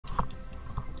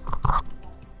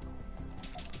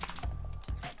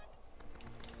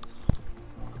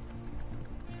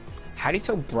How do you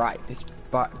spell bright? It's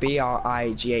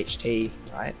B-R-I-G-H-T,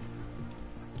 right?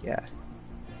 Yeah.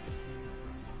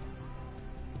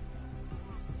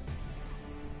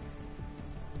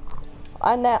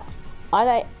 I know.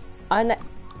 I don't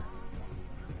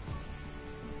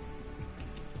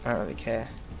really care.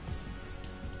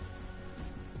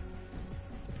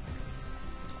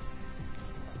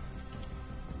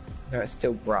 No, it's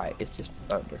still bright. It's just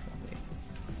differently.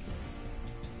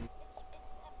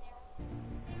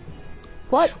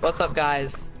 What? What's up,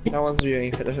 guys? No one's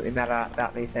viewing, so it doesn't really matter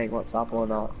about me saying what's up or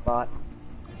not. But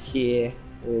here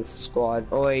is squad.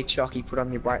 Oi, Chucky, put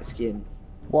on your bright skin.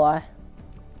 Why?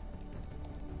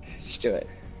 Just do it.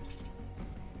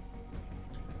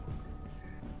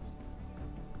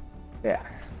 Yeah.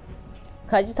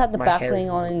 Can I just have the My back hair bling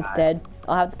is on really instead?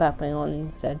 I'll have the back bling on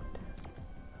instead.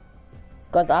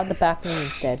 Guys, I have the back bling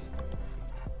instead.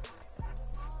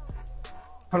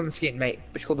 Put on the skin, mate.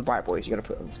 It's called the Bright Boys. You gotta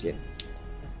put it on the skin.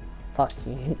 Fuck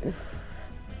you.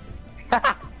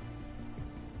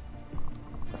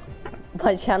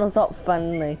 My channel's not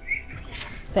friendly.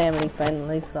 Family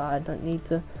friendly, so I don't need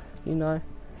to, you know.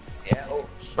 Yeah, oh,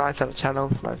 nice little channel.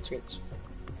 It's nice Twitch.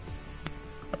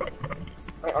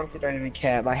 I honestly don't even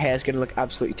care. My hair's gonna look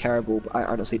absolutely terrible, but I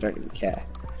honestly don't even care.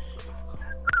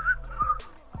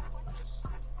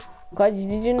 Guys,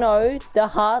 did you know the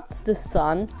heart's the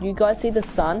sun? Do you guys see the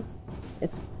sun?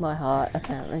 It's my heart,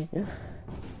 apparently.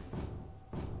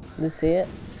 You see it?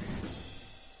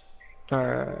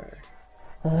 Oh,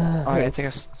 it's like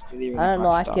a really I don't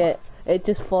like it. It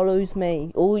just follows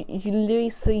me. Oh, you literally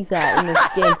see that in the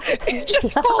skin. It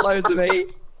just follows me.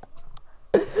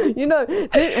 You know,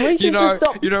 we should just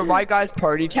stop. You know, my guy's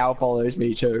ponytail follows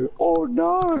me too. Oh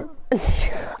no.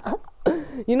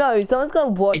 You know, someone's gonna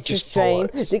watch the stream.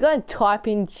 follows. They're gonna type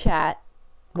in chat,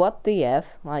 "What the f?"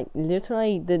 Like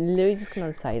literally, they're literally just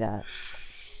gonna say that.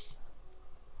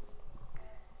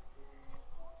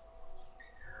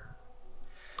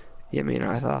 Yeah, me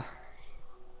neither.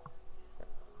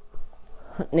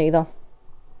 Neither.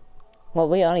 Well,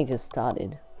 we only just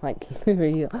started, like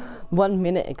literally 1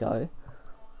 minute ago.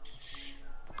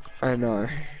 I know.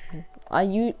 Are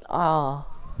you?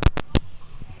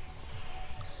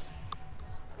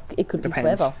 It could Depends. be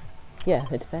forever. Yeah,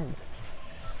 it depends.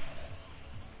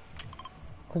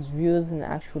 Because viewers and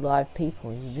actual live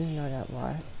people, you do know that,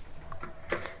 right?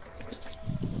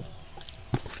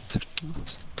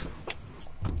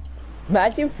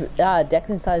 Imagine if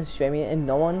Declan started streaming and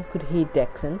no one could hear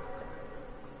Declan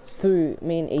through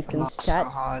me and Ethan's chat. So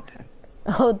hard.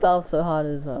 I would laugh so hard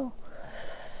as well.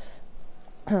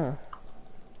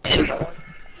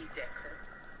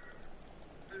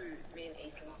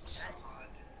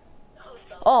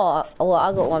 Oh, well,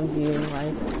 I got one view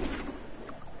anyways.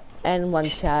 And one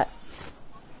chat.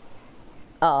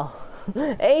 Oh.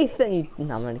 Ethan, you...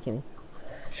 No, I'm only kidding.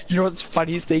 You know what's the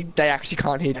funniest thing? They actually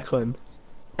can't hear Declan.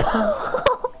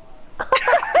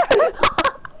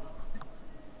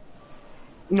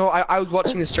 No, I was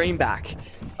watching the stream back.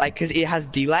 Like, cause it has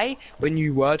delay. When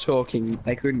you were talking,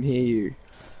 they couldn't hear you.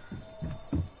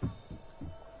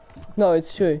 No,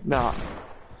 it's true. Nah.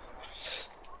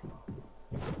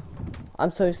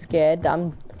 I'm so scared.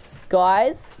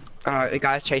 Guys? The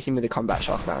guy's chasing me with a combat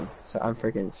shotgun, so I'm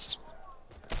freaking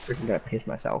gonna piss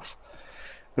myself.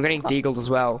 I'm getting deagled as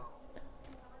well.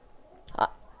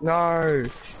 No,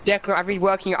 Declan, I've been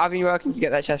working to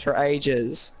get that chest for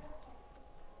ages.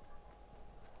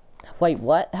 Wait,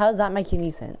 what? How does that make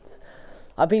any sense?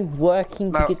 I've been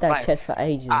working to get that chest for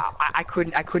ages. I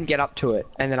couldn't get up to it,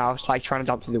 and then I was like trying to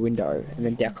jump through the window, and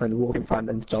then Declan walked in front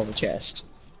and stole the chest.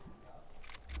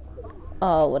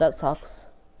 Oh, well that sucks.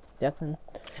 Declan.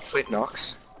 Flint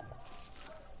knocks.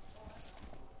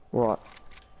 What?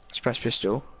 Just press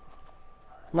pistol.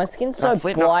 My skin's so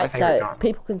Flint knocks my bright favourite that gun.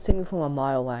 people can see me from a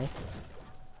mile away.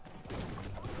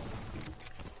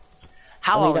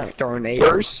 Hello, don't.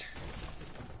 tornadoes.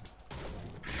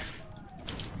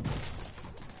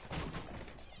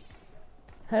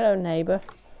 Hello, neighbor.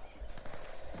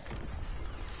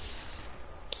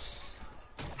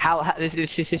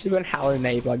 This is when Hello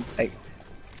Neighbor like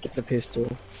gets a pistol.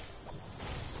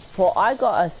 Well, I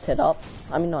got a setup.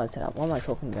 I mean, not a setup. What am I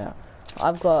talking about?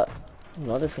 I've got a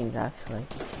lot of things actually.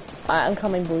 I'm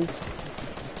coming, boys.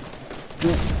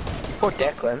 Poor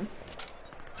Declan.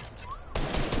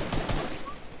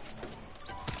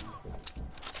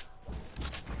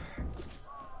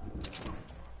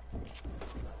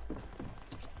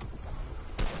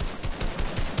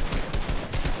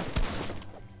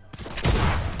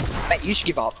 Mate, you should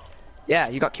give up. Yeah,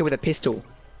 you got killed with a pistol.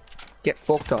 Get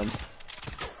forked on.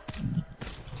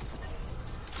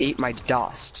 Eat my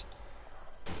dust.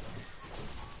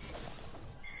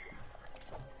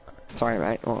 Sorry,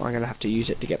 mate. Well, I'm gonna have to use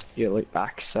it to get your loot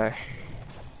back. So.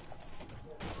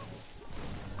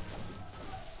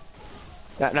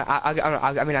 No,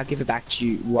 I mean, I'll give it back to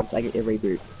you once I get your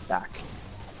reboot back.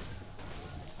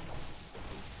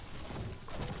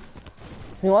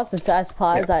 You know what's the saddest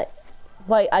part is that...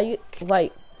 Wait, are you...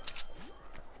 Wait.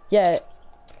 Yeah. You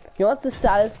know what's the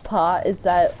saddest part is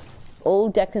that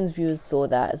all Declan's viewers saw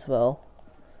that as well.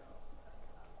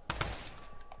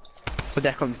 For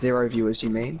Declan, 0 viewers, you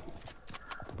mean?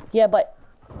 Yeah, but...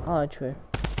 Oh, true.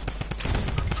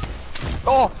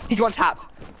 Oh! He's one tap!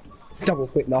 Double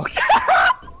flip knock.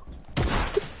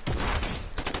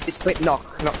 It's flip knock,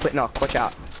 not flip knock. Watch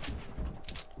out.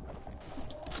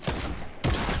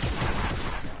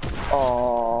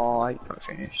 Oh, I got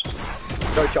finished.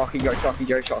 Go Chalky, go Chalky,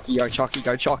 go Chalky, go Chalky,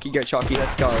 go Chalky, go Chalky,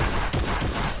 let's go.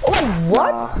 Oh,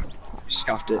 what?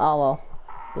 Scuffed it. Oh, well.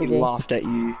 He laughed at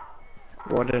you.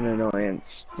 What an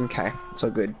annoyance. Okay, it's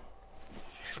all good.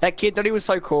 That kid thought he was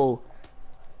so cool.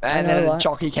 And then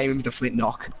Chalky came in with a flint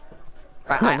knock.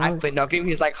 I flint knocked him,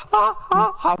 he was like, ha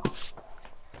ha ha.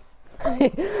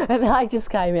 And I just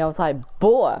came in, I was like,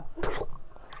 boy.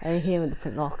 And he hit him with the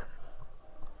flint knock.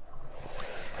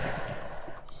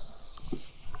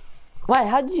 Wait,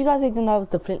 how did you guys even know it was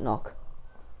the flint knock?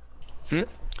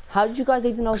 How did you guys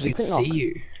even know it was the flint knock? See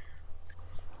you.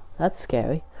 That's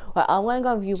scary. Wait, I want to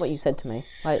go and view what you said to me.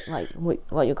 Like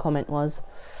what your comment was.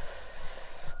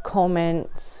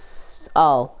 Comments.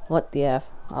 Oh, what the F?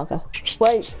 Okay.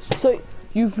 Wait, so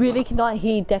you really cannot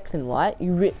hear Declan, right?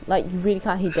 You really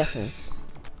can't hear Declan.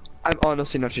 I'm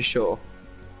honestly not too sure.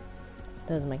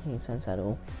 Doesn't make any sense at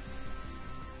all.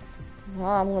 Well,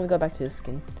 I'm gonna go back to the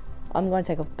skin. I'm gonna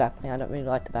take off the back bling. I don't really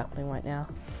like the back bling right now.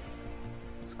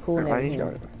 It's cool and everything.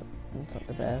 It's not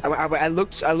the best.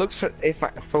 I looked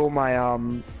for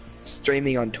my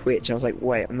streaming on Twitch. I was like,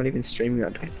 wait, I'm not even streaming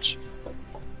on Twitch.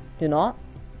 You're not?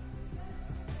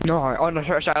 No, oh no,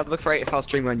 sorry, I looked for it if I was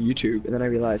streaming on YouTube, and then I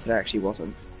realized it actually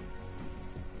wasn't.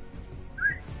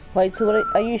 Wait, so what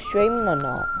are you streaming or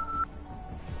not?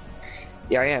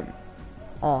 Yeah, I am.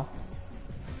 Oh.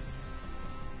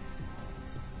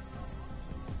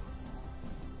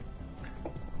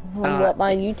 What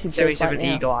my YouTube 77 right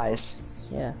now. Eagle Eyes.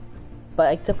 Yeah,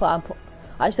 but except for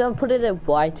I should have put it at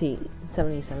YT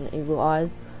 77 Eagle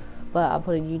Eyes, but I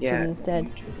put a YouTube instead.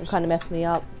 It kind of messed me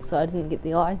up, so I didn't get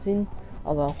the eyes in.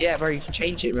 Oh well. Yeah, bro, you can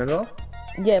change it, remember?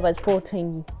 Yeah, but it's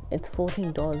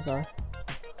 $14 though.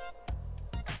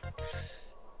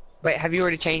 Wait, have you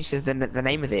already changed the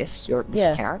name of this? This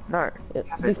account? No.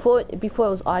 Before it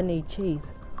was I Need Cheese.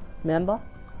 Remember?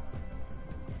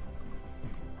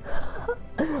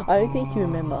 I don't think you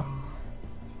remember.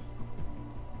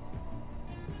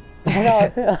 No,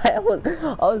 I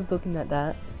was looking at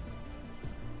that.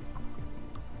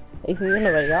 If you're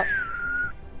gonna wake up.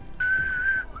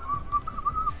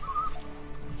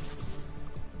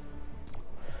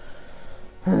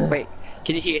 Wait,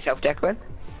 can you hear yourself, Declan?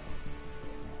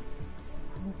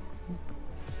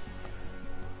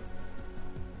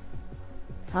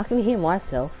 I can hear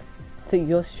myself through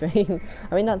your stream.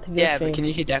 I mean, not through your stream. Yeah, but can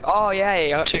you hear Declan? Oh, yeah, you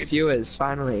got 2 viewers,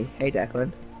 finally. Hey,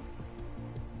 Declan.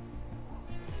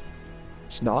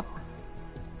 It's not.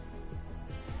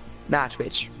 Nah,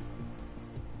 Twitch.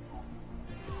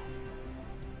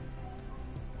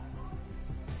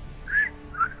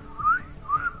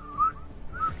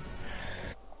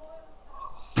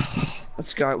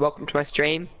 Let's go. Welcome to my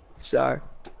stream. So,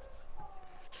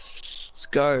 let's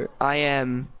go. I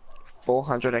am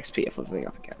 400 XP of leveling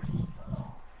up again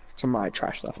to my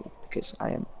trash level because I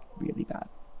am really bad.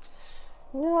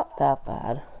 Not that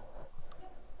bad.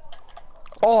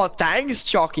 Oh, thanks,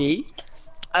 Chalky.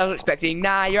 I was expecting.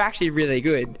 Nah, you're actually really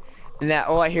good. And now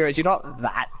all I hear is you're not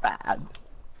that bad.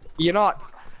 You're not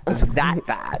that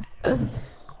bad.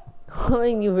 I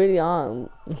mean, you really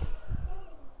aren't.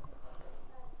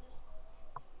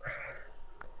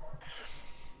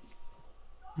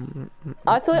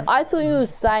 I thought you were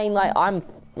saying like I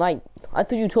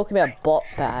thought you were talking about bot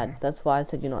bad. That's why I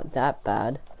said you're not that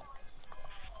bad.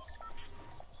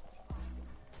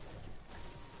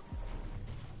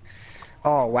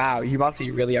 Oh wow, you must be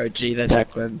really OG then,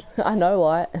 Declan. I know,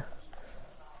 right?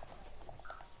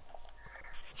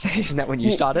 Isn't that when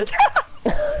you started?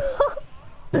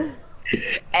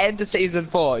 End of season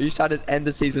 4. You started end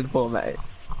of season 4, mate.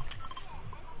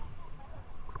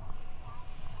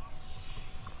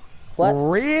 What?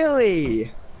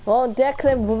 Really? Well,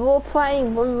 Declan, we were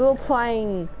playing.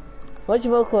 What you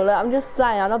will call it? I'm just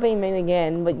saying. I'm not being mean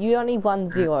again, but you only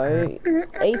won 0.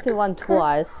 Ethan won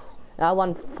twice, and I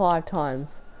won 5 times.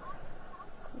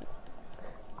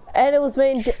 And it was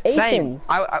me and Ethan's. Same.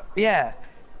 Yeah.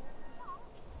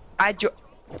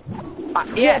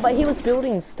 Yeah, but he was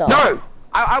building stuff. No,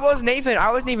 I wasn't even.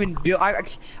 I wasn't even.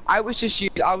 I was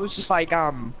just like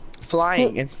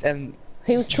flying and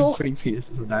he was putting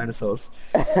pieces of dinosaurs.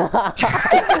 You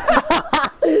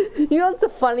know what's the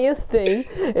funniest thing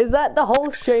is that the whole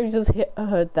stream just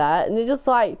heard that and they're just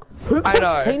like, who puts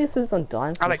penises on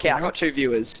dinosaurs? I don't care. I got 2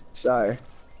 viewers, so.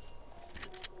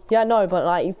 Yeah, no, but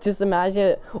like, just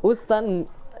imagine all of a sudden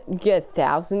you get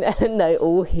 1,000 and they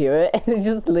all hear it and they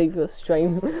just leave your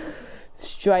stream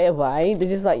straight away. They're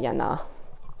just like, yeah, nah.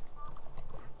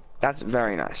 That's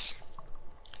very nice.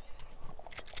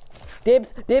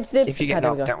 Dibs, dibs, dibs. If you get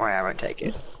knocked, don't worry, I won't take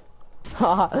it.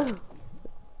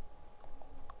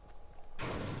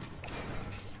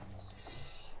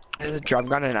 There's a drum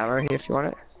gun and ammo here if you want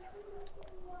it.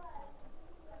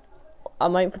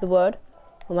 I'm waiting for the word.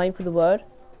 I'm waiting for the word.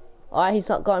 Alright, he's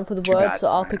not going for the word, so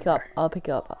I'll pick up. I'll pick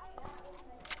up.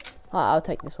 Alright, I'll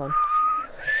take this one.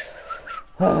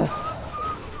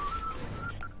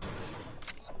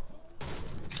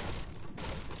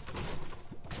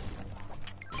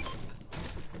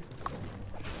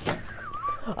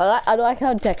 I like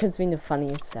how Deck has been the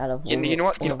funniest out of all. You know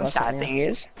what the sad thing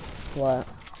is? What?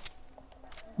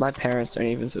 My parents don't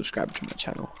even subscribe to my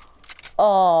channel.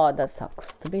 Oh, that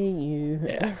sucks to be you.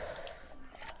 Yeah.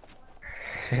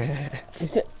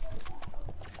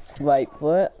 Wait,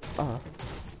 what? Oh.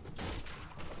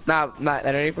 No,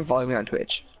 they don't even follow me on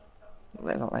Twitch.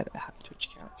 They're not like they have Twitch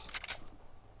accounts.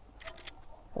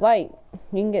 Wait,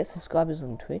 you can get subscribers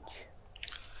on Twitch?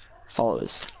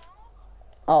 Followers.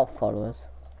 Oh, followers.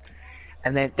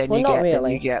 And then Well,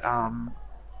 you get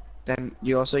then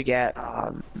you also get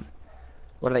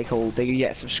what are they called? You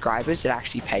get subscribers that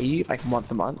actually pay you like month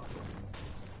to month.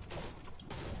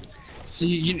 So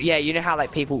you know how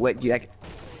like people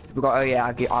people go, oh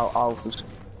yeah, I'll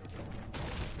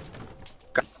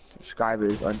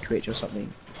subscribers on Twitch or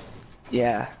something.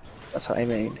 Yeah, that's what I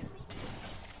mean.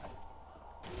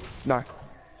 No,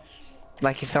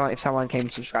 like if someone came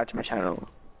to subscribe to my channel,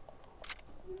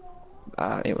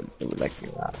 it would like do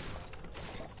that.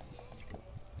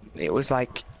 It was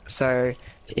like, so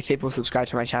if people subscribe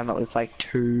to my channel, it's like I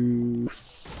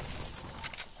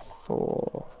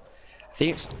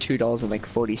think it's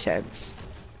 $2.40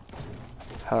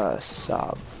 per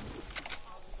sub.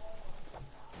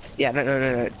 Yeah,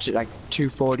 no, like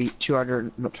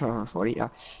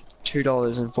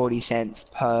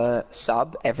 $2.40 per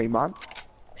sub every month.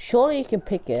 Surely you can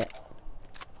pick it.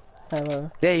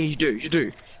 Yeah, you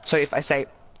do. So if I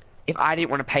didn't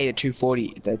want to pay the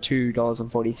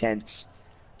 $2.40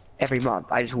 every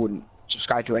month, I just wouldn't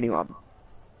subscribe to anyone. You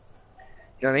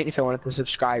know what I mean? If I wanted to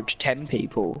subscribe to 10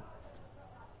 people,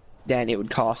 then it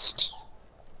would cost,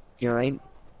 you know what I mean?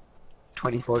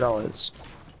 $24.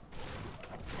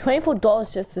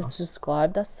 $24 just to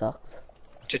subscribe? That sucks.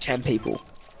 To 10 people.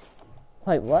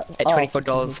 Wait, what? At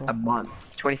 $24 a month.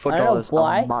 $24 I don't know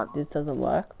why a month. this doesn't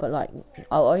work, but like,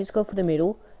 I'll always go for the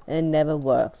middle, and it never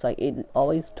works. Like, it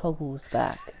always toggles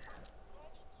back.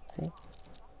 See?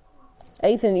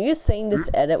 Ethan, are you seeing this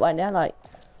edit right now? Like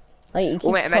you keep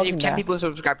imagine if 10 people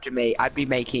subscribe to me, I'd be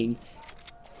making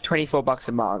 $24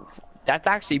 a month. That's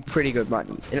actually pretty good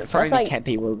money. For only like, 10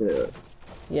 people to do it.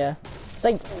 Yeah. It's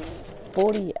like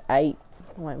 48. Wait,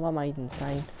 what am I even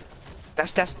saying?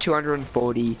 That's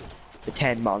 240 for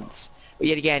 10 months. But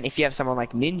yet again, if you have someone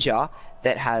like Ninja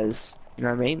that has, you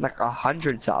know what I mean, like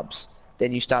 100 subs,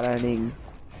 then you start earning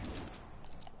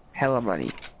hella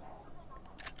money.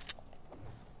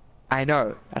 I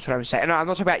know, that's what I'm saying. No, I'm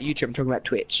not talking about YouTube, I'm talking about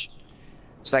Twitch.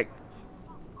 It's like,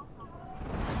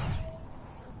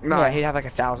 no, yeah. He'd have like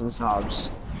 1,000 subs.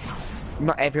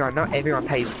 Not everyone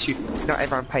pays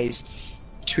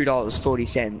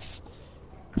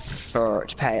 $2.40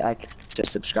 to pay to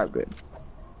subscribe to it.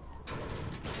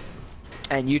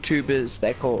 And YouTubers,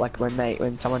 they call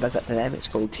when someone does that to them, it's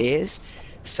called tiers.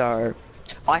 So,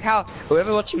 like how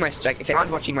whoever watching my stream, if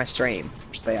anyone's watching my stream,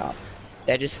 which they are,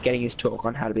 they're just getting his talk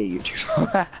on how to be a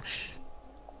YouTuber.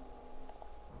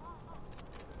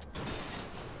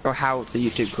 Or how the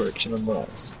YouTube curriculum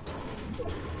works.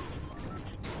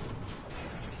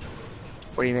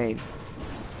 What do you mean?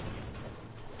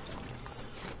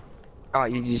 Oh,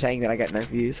 you're saying that I get no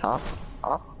views, huh?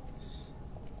 Huh?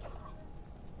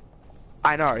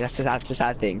 I know, that's a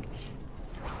sad thing.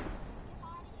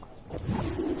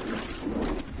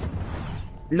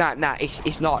 Nah,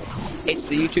 it's not. It's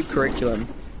the YouTube curriculum.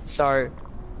 So,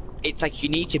 it's like you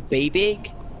need to be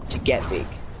big to get big.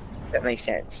 That makes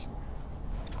sense.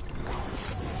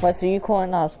 Wait, so you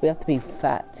calling us, we have to be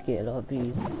fat to get a lot of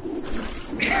views?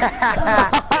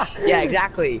 Yeah,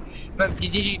 exactly. But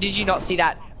did you not see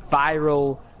that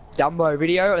viral Dumbo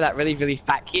video of that really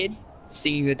fat kid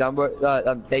singing the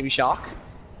Dumbo, Baby Shark?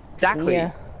 Exactly.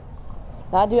 Yeah.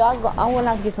 Nah, dude, I'm gonna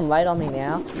have to get some weight on me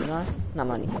now, you know? Not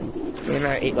money. You're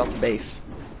gonna eat lots of beef.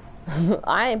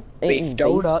 I ain't eating Beef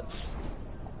donuts.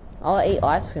 I'll eat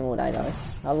ice cream all day though.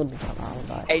 That would be something I would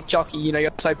like. Hey Jockey, you know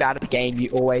you're so bad at the game, you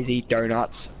always eat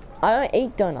donuts. I don't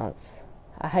eat donuts.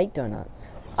 I hate donuts.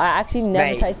 I actually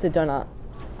never tasted donut.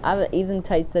 I haven't even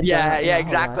tasted donut. Yeah,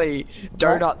 exactly.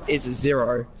 Donut is a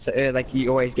 0, so like you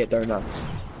always get donuts.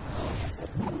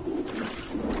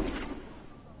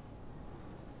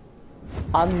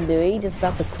 I'm literally just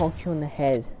about to conk you on the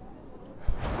head.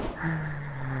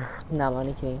 Nah, I'm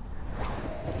only kidding.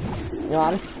 You know,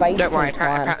 I'm spacing Don't worry,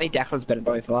 time. apparently Declan's better than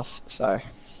both of us, so...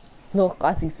 Look,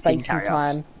 I see space and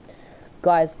time.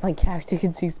 Guys, my character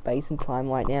can see space and time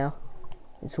right now.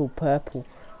 It's all purple.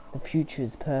 The future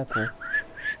is purple.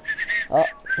 Oh,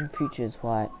 the future is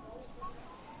white.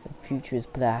 The future is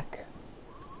black.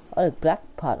 Oh, the black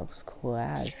part looks cool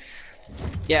as.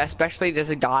 Yeah, especially there's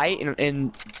a guy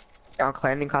in our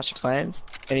clan in Clash of Clans,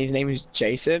 and his name is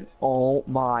Jason. Oh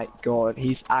my god,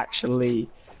 he's actually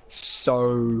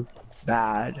so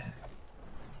bad.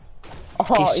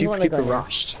 Oh, he's super duper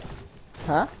rushed.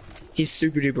 Huh? He's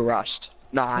super duper rushed.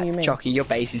 Nah, Chucky, your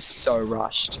base is so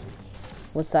rushed.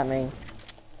 What's that mean?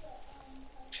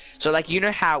 So like, you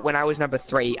know how when I was number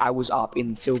 3, I was up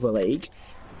in Silver League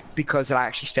because I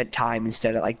actually spent time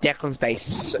instead of like Declan's base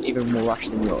is even more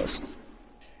rushed than yours.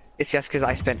 It's just because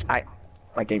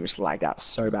my game just lagged out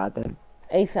so bad then.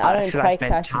 Ethan, I don't play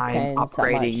Clash of Clans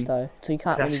upgrading. that much, though, so you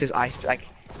can't. That's because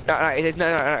no.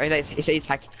 It's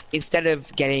like instead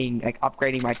of getting like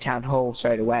upgrading my town hall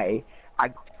straight away,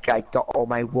 I got all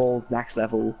my walls max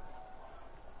level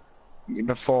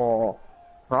before,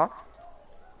 huh?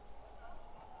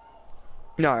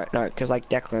 No, because like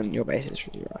Declan, your base is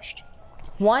really rushed.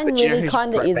 Mine really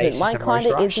kind of isn't. Mine kind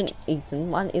of isn't, Ethan.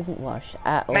 Mine isn't rushed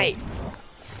at all.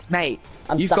 Mate,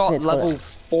 you've got level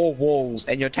 4 walls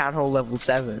and your town hall level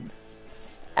 7.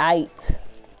 8.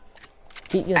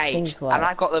 Get your things right. And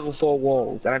I've got level 4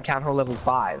 walls and I'm town hall level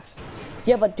 5.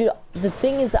 Yeah, but dude, the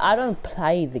thing is that I don't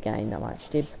play the game that much,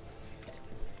 Dibs.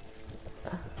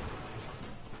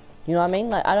 You know what I mean?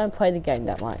 Like, I don't play the game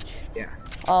that much. Yeah.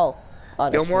 Oh.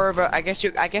 You're more of a, I guess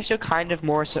you're kind of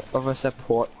more of a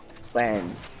support clan.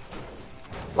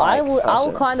 I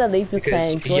will kind of leave the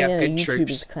clan, join a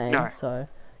YouTuber's clan, so,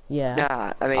 yeah.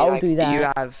 Nah, I mean, I'll do that.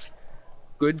 You have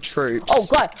good troops. Oh,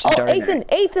 God!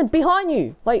 Ethan, behind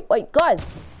you! Wait, guys!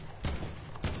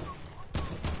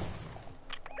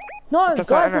 No, guys,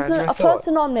 there's a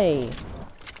person on me!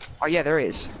 Oh, yeah, there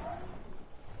is.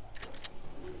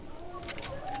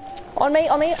 On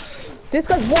me! This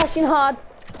guy's washing hard!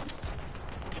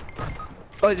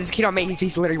 Oh, there's a kid on me,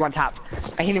 he's literally one tap.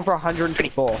 I hit him for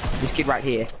 124. This kid right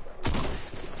here.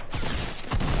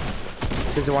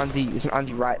 There's an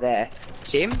onesie right there.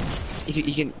 See him?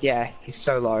 You can, yeah, he's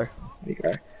so low. There you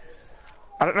go.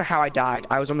 I don't know how I died.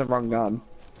 I was on the wrong gun.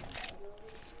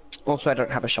 Also, I don't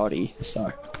have a shotty,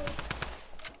 so.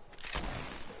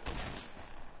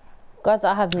 Guys,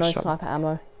 I have no sniper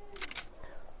ammo.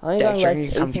 I'm only going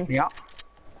to come pick me up.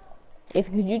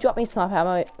 Ethan, could you drop me sniper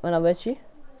ammo when I res you?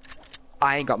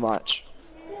 I ain't got much.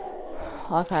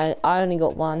 Okay, I only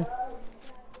got 1.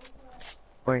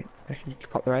 Wait, can you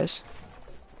pop the res?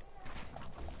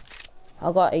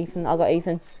 I got Ethan. I got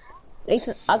Ethan.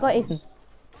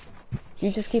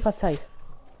 You just keep us safe.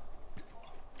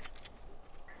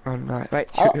 Oh no,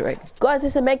 wait. Guys,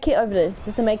 there's a med kit over there.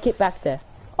 There's a med kit back there.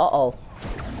 Uh-oh.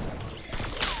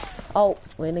 Oh,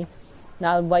 really?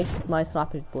 Now I wasted my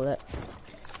sniper bullet.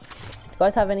 You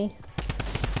guys have any?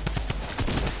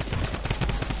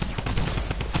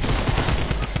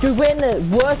 Dude, we're in the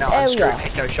worst area.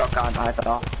 No shotgun either.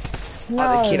 No.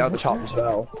 Oh, the kid on the top as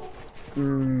well.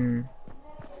 And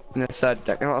the third,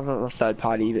 not the third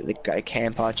party, but the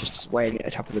camper just waiting at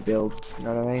the top of the builds. You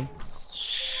know what I mean?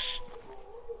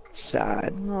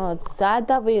 Sad. No, it's sad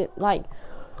that we've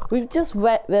just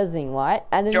resing, right?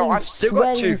 And then I've still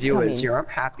got 2 viewers here. I'm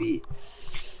happy.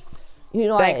 You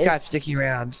know, thanks, guys, for sticking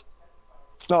around.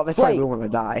 Oh, they probably will want to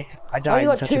die. I died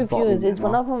in such a bottom. You got 2 viewers. Is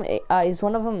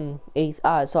one of them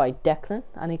sorry, Declan,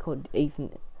 and he called Ethan.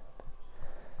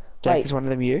 Jack, is one of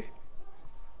them you?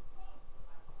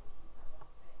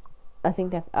 I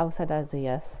think that I'll say that as a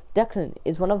yes. Declan,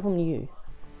 is one of them you?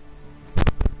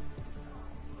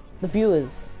 The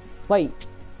viewers. Wait.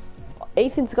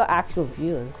 Ethan's got actual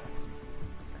viewers.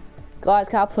 Guys,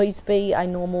 can I please be a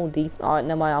normal alright,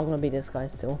 never mind, I'm gonna be this guy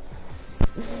still.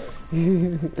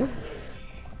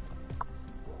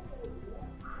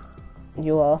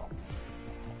 You are.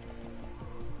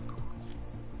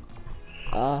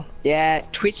 Yeah,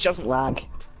 Twitch doesn't lag.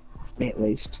 Me at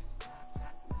least.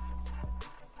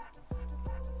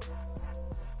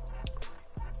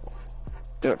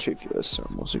 Got 2 viewers, so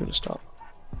I'm also gonna stop.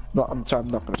 No, I'm sorry, I'm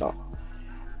not gonna stop.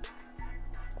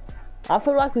 I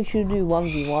feel like we should do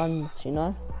 1v1s, you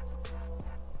know?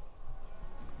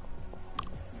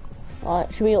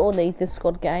 Alright, should we all leave this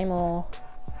squad game or?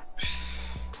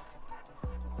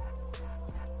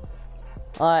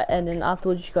 Alright, and then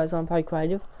afterwards you guys want to play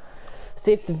creative.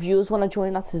 See if the viewers want to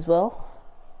join us as well.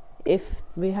 If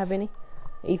we have any.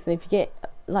 Ethan, if you get,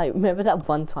 like, remember that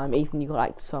one time, Ethan, you got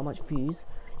like so much views?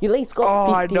 You at least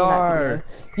got 50 in that video.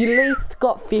 You at least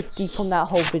got 50 from that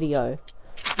whole video.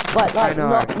 But like,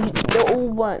 they all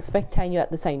weren't spectating you at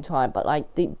the same time, but like,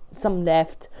 some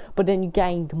left, but then you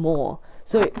gained more.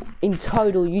 So in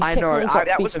total, you technically got 50.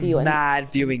 That was a mad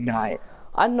viewing night.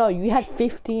 I know, you had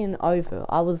 50 and over.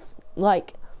 I was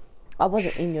like, I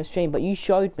wasn't in your stream, but you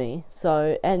showed me.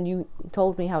 So, and you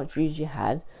told me how much views you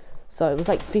had. So it was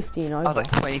like 50 and over. I was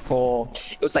like 24.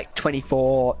 It was like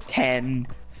 24, 10,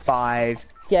 5,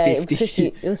 yeah, 50. It was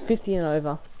 50. It was 50 and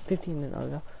over. 50 and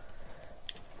over.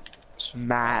 It's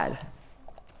mad.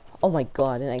 Oh my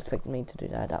god, I didn't expect me to do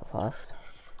that fast.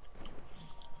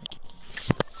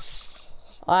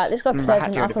 Alright, let's go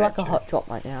Pleasant. I feel like a hot drop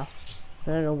right now. I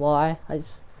don't know why. I just...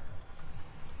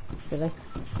 Really?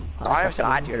 I never said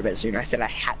I had to go to bed soon. I said I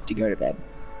had to go to bed.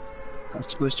 I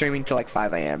was streaming till like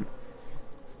 5 AM.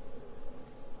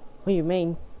 What do you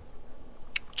mean?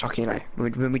 Chucky and I,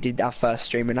 when we did our first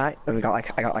streamer night, and I got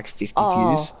like 50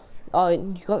 views. Oh,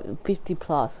 you got 50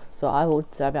 plus, so I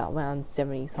would say about around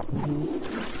 70 something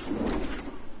views.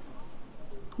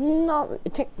 No,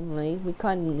 technically, we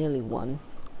kind of nearly won.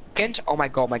 Oh my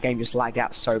god, my game just lagged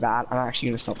out so bad. I'm actually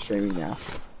gonna stop streaming now.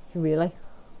 Really?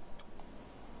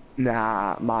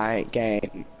 Nah, my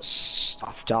game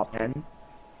stuffed up, man.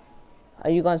 Are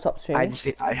you gonna stop streaming?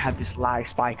 I had this lag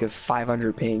spike of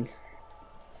 500 ping.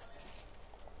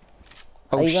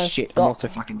 Oh shit, I'm also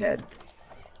fucking dead.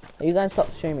 Are you gonna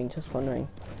stop streaming? Just wondering.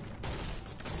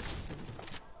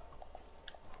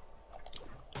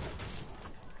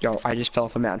 Yo, I just fell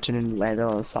off a mountain and landed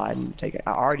on the side and take it.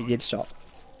 I already did stop.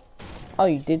 Oh,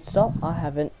 you did stop? I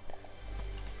haven't.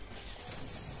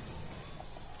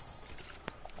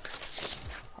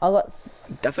 I got...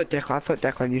 I thought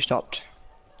Declan, you stopped.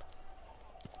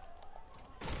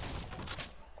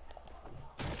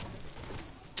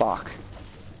 Fuck.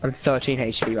 I'm 13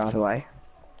 HP, by the way.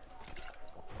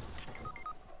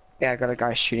 Yeah, I got a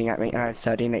guy shooting at me and I had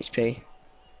 13 HP.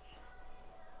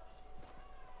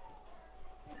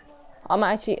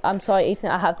 I'm sorry,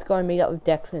 Ethan, I have to go and meet up with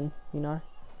Declan, you know?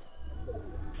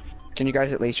 Can you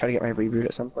guys at least try to get my reboot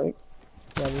at some point?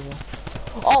 Yeah, we will.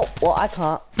 Oh, well, I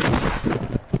can't.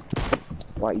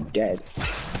 Why, you dead?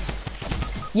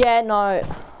 Yeah, no.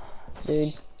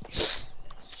 Dude.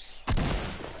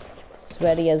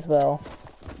 Sweaty as well.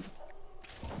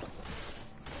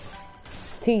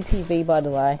 TTV, by the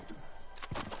way.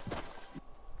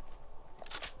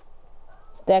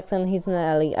 Declan, he's an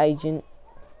elite agent.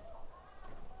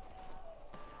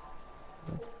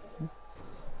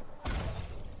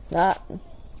 That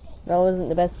wasn't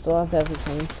the best score I've ever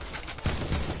seen.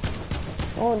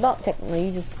 Oh, not technically,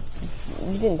 you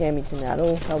didn't damage him at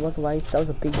all. That was a waste. That was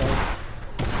a big waste.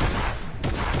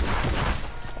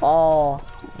 Oh.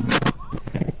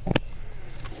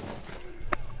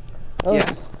 Oh,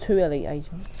 yeah. 2 elite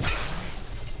agents.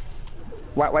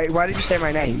 Wait, why did you say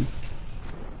my name?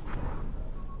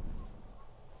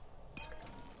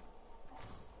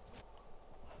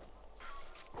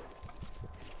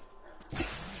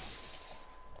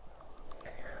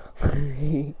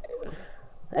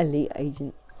 Elite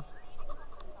agent.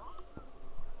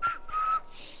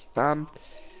 I'll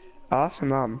ask my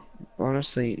mom.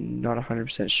 Honestly, not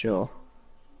 100% sure.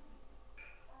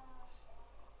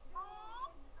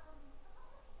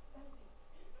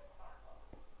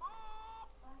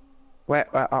 Wait,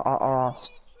 I'll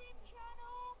ask.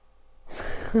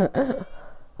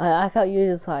 I thought you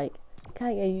were just like, can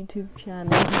I get a YouTube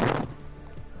channel?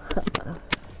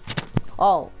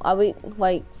 Oh, are we,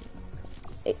 like,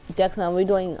 Declan, are we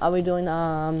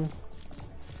doing,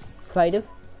 creative?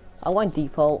 I want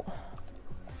default.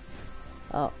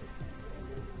 Oh.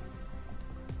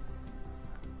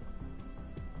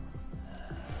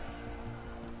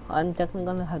 I'm definitely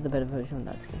gonna have the better version of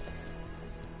that skin.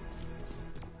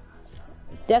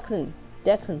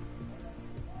 Declan,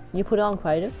 you put on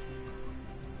creative?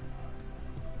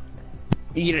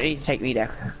 You don't need to take me,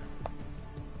 Declan.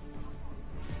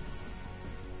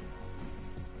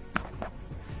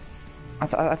 I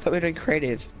thought we were doing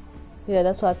creative. Yeah,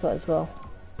 that's what I thought as well.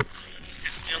 On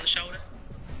the shoulder.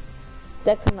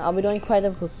 Declan, are we doing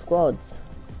creative for squads?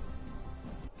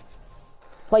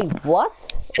 Wait,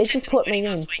 what? It just put me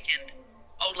in. Weekend.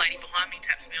 Old lady behind me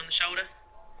taps me on the shoulder.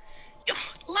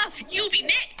 Oh, love, you'll be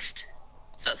next.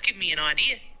 So it's given me an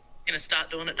idea. Gonna start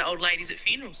doing it to old ladies at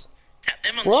funerals. Tap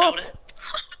them on the shoulder.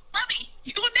 Lovey,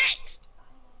 you're next.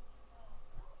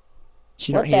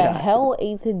 What the hell,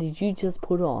 Ethan, did you just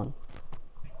put on?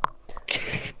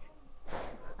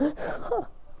 I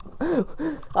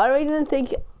don't even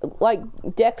think, like,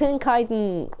 Declan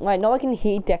can, like, no one can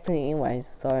hear Declan anyways,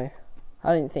 so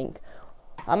I don't think.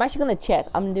 I'm actually gonna check.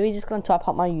 I'm literally just gonna type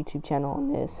up my YouTube channel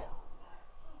on this.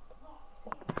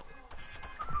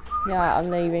 Yeah, I'm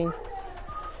leaving.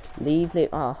 Leave.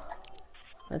 Ah,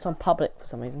 it's on public for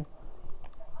some reason.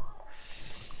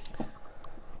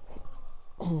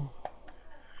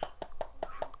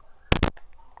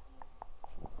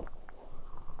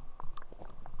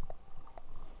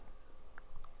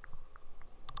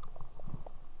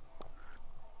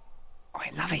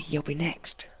 Wait, Lovey, you'll be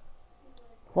next.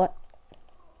 What?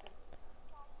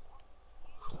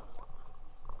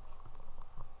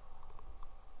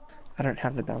 I don't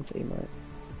have the bounce emote.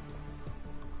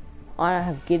 I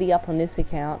have Giddy Up on this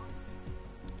account.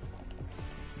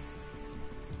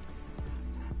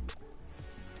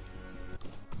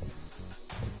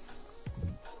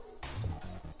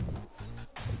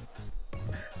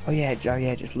 Oh yeah,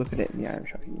 just look at it in the item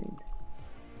shop you mean.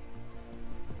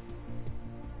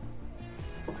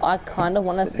 I kind of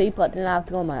want to see, but then I have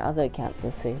to go on my other account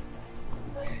to see.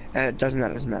 It doesn't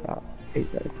matter. It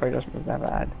probably doesn't look that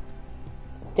bad.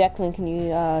 Declan, can you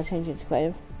change it to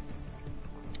creative?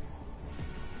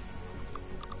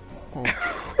 Thanks.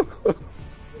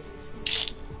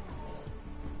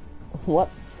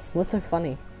 What's so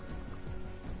funny?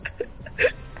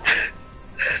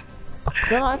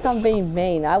 It's not like I'm being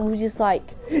mean. I was just like,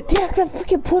 Declan,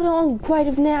 freaking put it on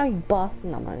creative now, you bastard.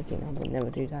 No, I'm only kidding. I would never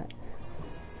do that.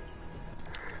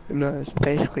 No, it's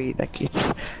basically like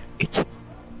it's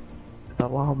the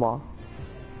llama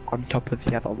on top of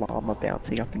the other llama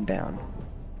bouncing up and down.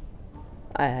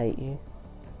 I hate you.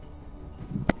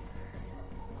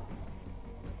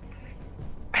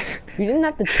 You didn't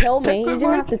have to tell me. You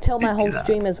didn't have to tell my whole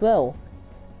stream as well.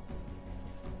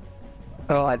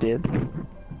 Oh, I did.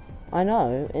 I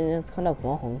know, and it's kind of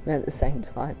wrong at the same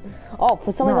time. Oh,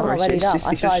 for some reason I'm not ready up.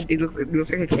 It looks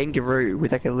like a kangaroo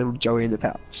with like a little joey in the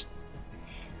pouch.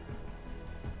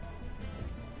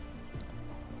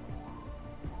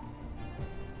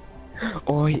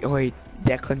 Oi,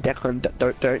 Declan,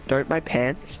 don't my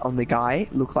pants on the guy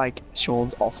look like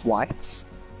Sean's off-whites?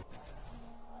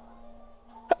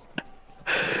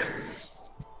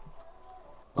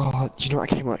 Oh, do you know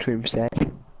what I came up to him and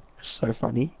said? So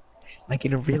funny. Like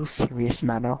in a real serious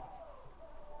manner.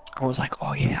 I was like,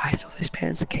 oh yeah, I saw those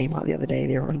pants that came out the other day,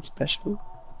 they were on special.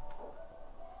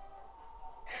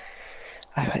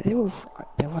 They were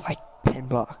like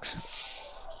 $10.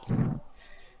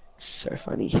 So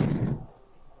funny.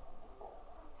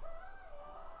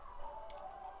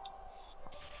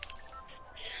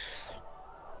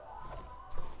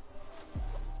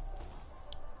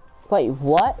 Wait,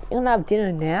 what? You're gonna have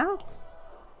dinner now?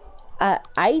 At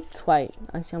 8? Wait,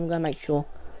 actually I'm gonna make sure.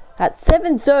 At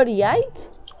 7:38?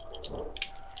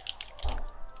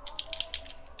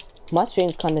 My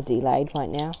stream's kinda delayed right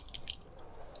now.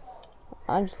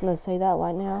 I'm just gonna say that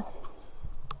right now.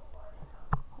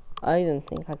 I don't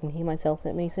think I can hear myself,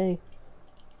 let me see.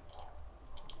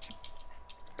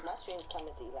 My stream's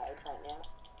kinda delayed right now.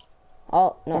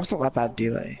 Oh, no. It's not that bad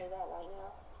delay.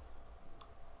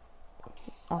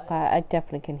 Okay, I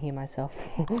definitely can hear myself.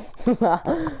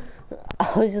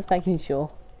 I was just making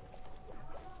sure.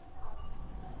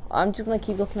 I'm just gonna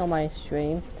keep looking on my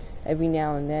stream every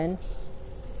now and then.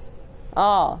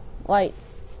 Oh, wait,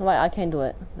 I can do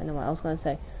it. I know what I was gonna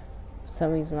say. For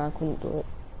some reason I couldn't do it.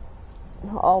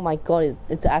 Oh my god,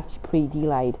 it's actually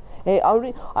pre-delayed. I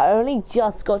only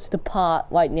just got to the part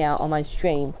right now on my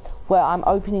stream where I'm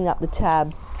opening up the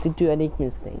tab to do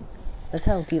Enigma's thing. That's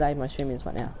how delayed my stream is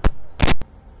right now.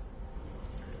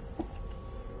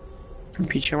 I'm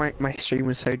pretty sure my stream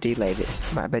was so delayed,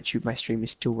 I bet you my stream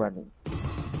is still running.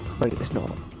 Wait, it's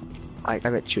not. I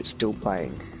bet you it's still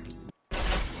playing.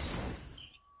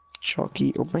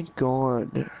 Chalky, oh my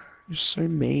god. You're so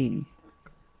mean.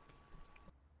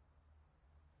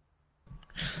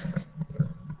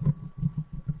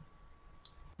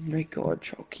 Oh my god,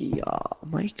 Chalky, oh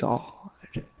my god.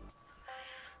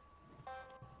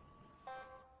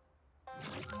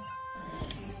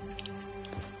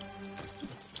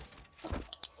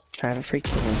 Can I have a free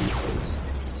kill on you, please?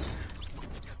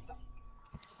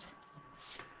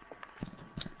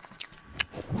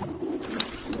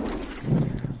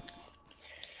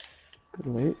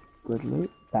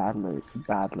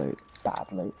 Bad loot. Bad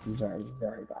loot. Very,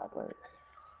 very bad loot.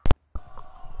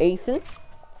 Ethan?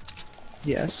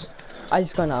 Yes. I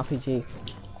just got an RPG.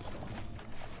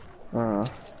 Do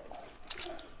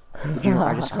you know what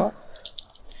I just got?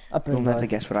 A You'll Brumbo. never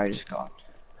guess what I just got.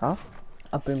 Huh?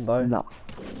 A Brumbo. No.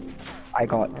 I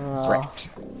got wrecked.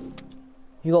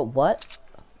 You got what?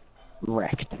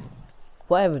 Wrecked.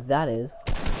 Whatever that is.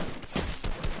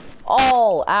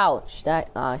 Oh, ouch.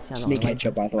 That. Sneak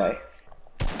headshot, by the way.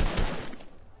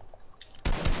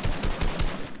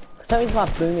 For some reason, my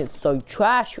boom is so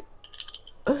trash.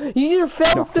 You just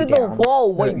fell Knocked through me the down.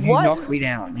 wall. Wait, no, what? You knocked me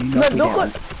down. You knocked me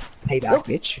down. Payback,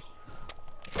 bitch.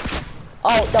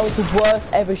 Oh, that was the worst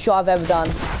ever shot I've ever done.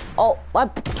 Oh,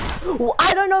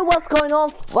 I don't know what's going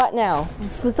on right now.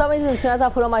 For some reason, as soon as I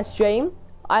put on my stream,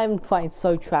 I am playing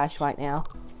so trash right now.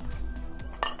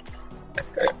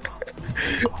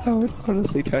 I would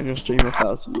honestly turn your stream off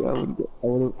as you.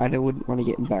 I wouldn't want to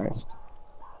get embarrassed.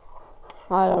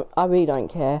 I really don't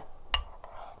care.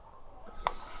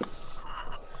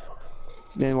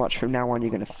 Then watch, from now on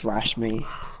you're gonna thrash me.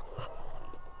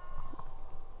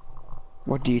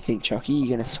 What do you think, Chucky? You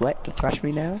gonna sweat to thrash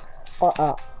me now?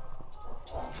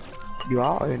 You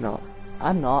are or you're not?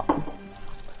 I'm not.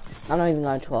 I'm not even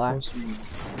gonna try.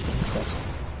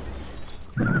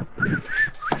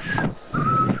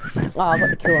 Oh, I got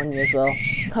the kill on you as well.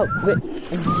 Oh,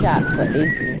 in chat for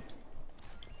Ethan.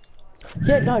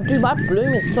 Yeah, no, dude, my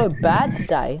bloom is so bad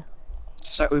today.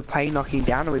 So we're playing knocking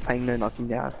down or we're playing no knocking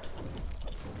down?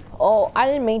 Oh, I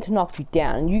didn't mean to knock you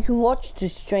down. You can watch the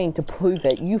stream to prove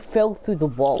it. You fell through the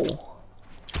wall.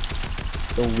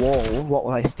 The wall? What,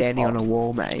 was I standing on a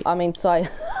wall, mate? I mean, so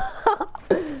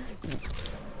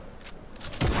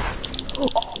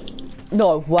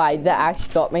no way, that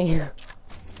actually got me.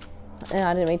 And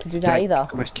I didn't mean to do that either. Did I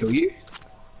almost kill you?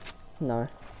 No.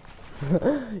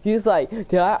 You was like,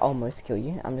 did I almost kill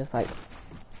you? I'm just like,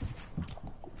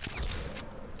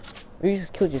 you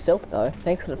just killed yourself though.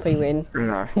 Thanks for the free win.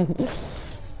 No.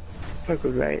 So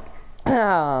good, mate.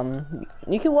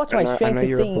 You can watch my stream I know to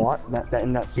you're see. a bot,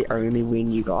 and that's the only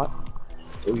win you got,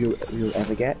 or you'll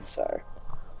ever get. So.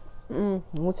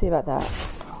 We'll see about that.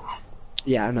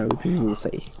 Yeah, I know. We'll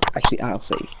see. Actually, I'll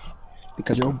see,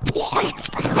 because you're blind.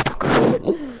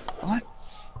 What?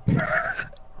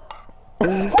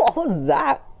 What was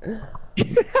that?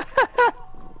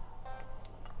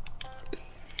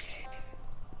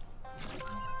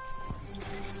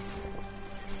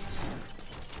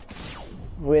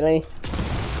 Really?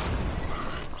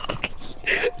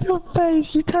 Your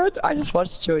face, you turned. I just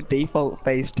watched your default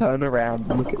face turn around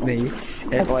and look at me.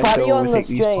 And It's all I funny saw on was the like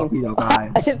these stream. puppy dog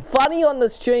eyes. It's funny on the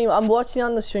stream. I'm watching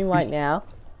on the stream right now.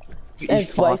 You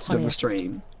It's way farted on the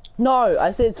stream. No,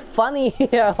 I said it's funny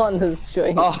here on the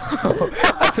stream. Oh,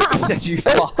 I thought you said you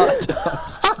farted on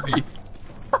stream.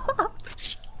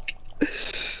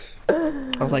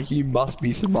 I was like, you must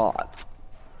be smart.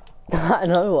 I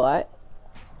know, right?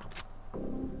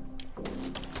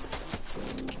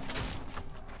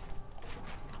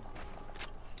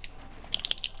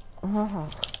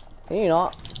 You're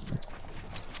not.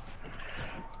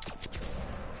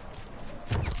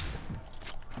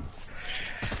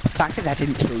 The fact that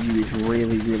didn't kill you is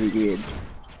really, really weird.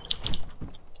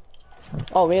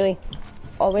 Oh, really?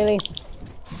 Oh, really?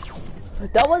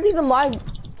 That wasn't even my...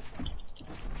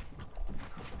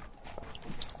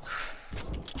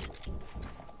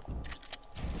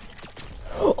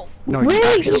 No, really? you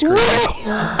actually screwed me.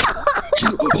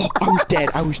 Really? I was dead.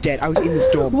 I was dead. I was in the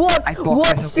storm. What? I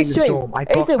blocked myself in the storm. I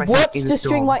blocked Ethan, myself watch in the the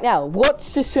stream storm. right now.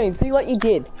 Watch the stream. See what you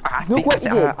did. Look what you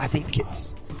did. I think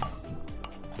it's.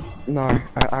 No, I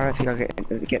don't think I'll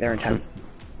get there in time.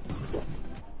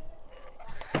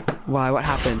 Why? What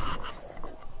happened?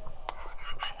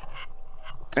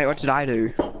 Wait, what did I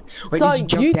do? Wait, So did you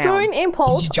jump you down? threw an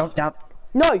impulse. Did you jump down?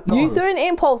 No, you No. threw an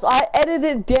impulse. I edited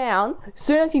it down. As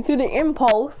soon as you threw the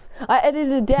impulse, I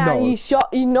edited it down. No. And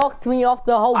you knocked me off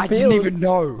the whole I build. didn't even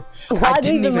know. I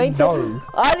didn't even know.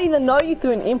 I didn't even know you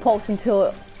threw an impulse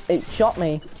until it shot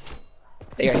me.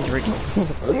 There you go, he's original.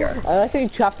 There you go. I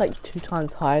think trap's like 2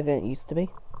 times higher than it used to be.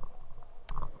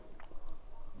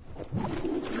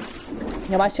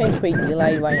 Yeah, my stream's pretty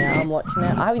delayed right now. I'm watching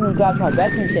it. I haven't even grabbed my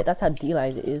weapons yet. That's how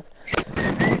delayed it is.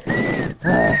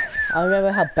 I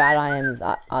remember how bad I am.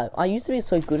 I used to be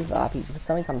so good at RPG. For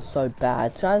some reason, I'm so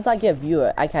bad. So as I get a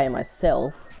viewer, aka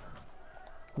myself,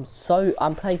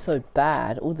 I'm playing so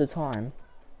bad all the time.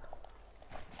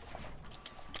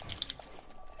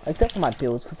 Except for my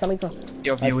builds. For some reason,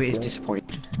 Your viewer is builds.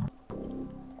 disappointed.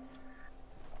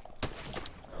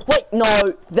 Wait,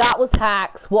 no, that was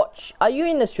hacks. Watch. Are you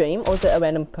in the stream or is it a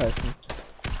random person?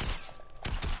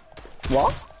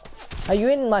 What? Are you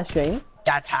in my stream?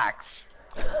 That's hacks.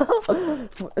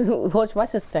 Watch my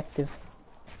perspective.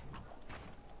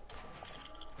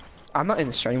 I'm not in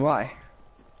the stream, why?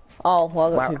 Oh,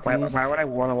 well, I got why would I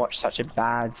want to watch such a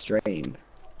bad stream?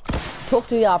 Talk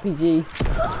to the RPG.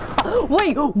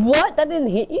 Wait, what? That didn't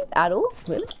hit you at all?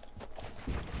 Really?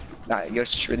 No, you're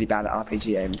just really bad at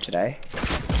RPG aim today.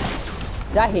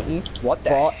 That hit you. What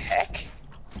the heck?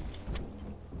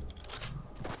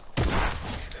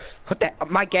 What the?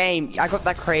 My game, I got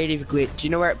that creative glitch. Do you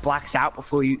know where it blacks out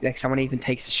before you, like, someone even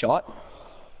takes a shot?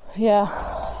 Yeah,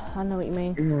 I know what you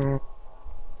mean.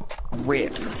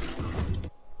 Rip.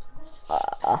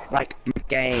 Like, my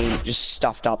game just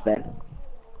stuffed up then.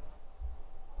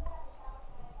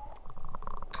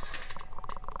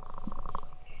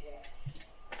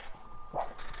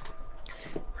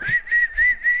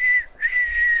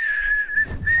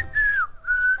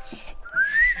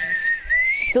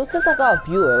 Still says I got a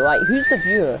viewer, like, who's the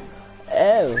viewer?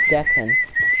 Oh, Declan.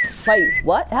 Wait,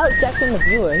 what? How is Declan the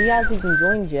viewer? He hasn't even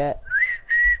joined yet.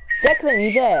 Declan,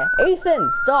 you there? Ethan,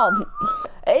 stop!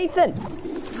 Ethan!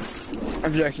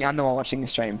 I'm joking, I'm the one watching the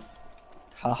stream.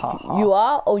 Ha ha ha. You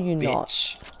are, or you Bitch.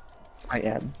 not? I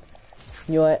am.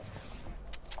 You're it.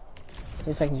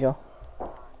 Just making sure.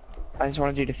 I just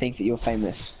wanted you to think that you're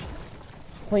famous.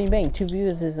 What do you mean? 2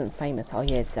 viewers isn't famous. Oh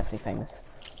yeah, it's definitely famous.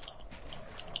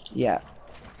 Yeah.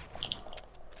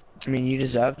 I mean, you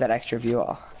deserve that extra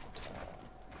viewer.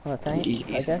 Oh, thanks, You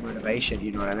I need some guess. motivation,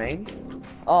 you know what I mean?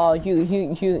 Oh, you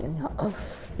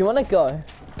wanna go?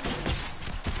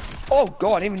 Oh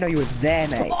god, I didn't even know you were there,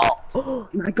 mate. Oh.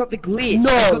 I got the glitch.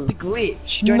 No. I got the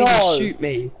glitch. Don't No. even shoot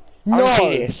me. I wanna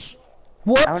see this.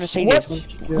 What? I wanna see Watch. this.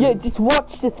 Yeah, just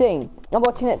watch the thing. I'm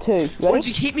watching it too. What Ready?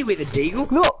 did you hit me with, a deagle?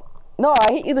 Look. No,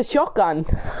 I hit you with a shotgun.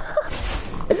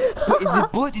 But the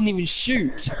bullet didn't even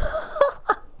shoot.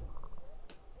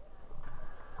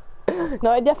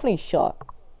 No, I definitely shot.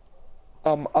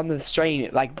 On the stream,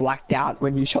 it like blacked out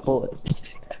when you shot the bullet.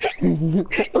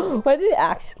 Where did it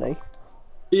actually?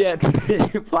 Yeah,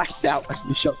 it blacked out when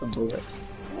you shot the bullet.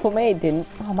 For me, it didn't.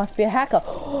 Oh, must be a hacker.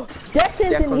 Declan's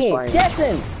in Declan's here. playing.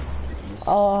 Declan.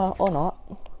 Or not.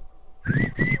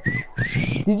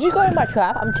 Did you go in my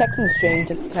trap? I'm checking the stream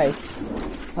just in case.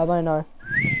 I wanna know.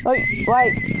 Oh,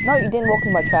 wait. No, you didn't walk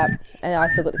in my trap, and I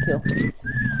still got the kill.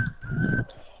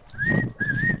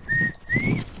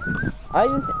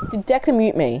 Did Declan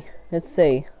mute me? Let's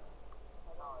see.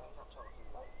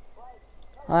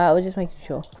 Alright, we're just making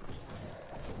sure.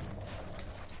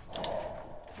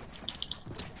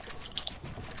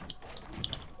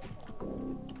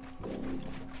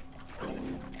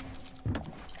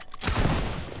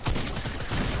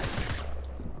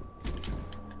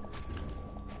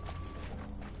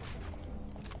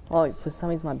 Oh, for some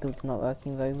reason my build's not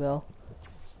working very well.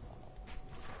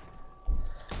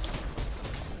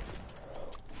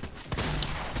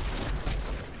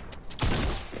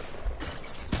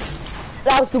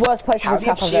 That was the worst place for the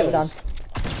trap I've ever done.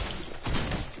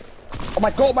 Oh my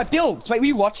god, my builds! Wait, were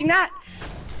you watching that?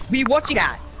 Were you watching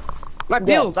that? My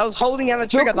builds! I was holding down the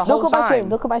trigger the whole Look at my stream, time.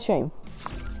 look at my stream.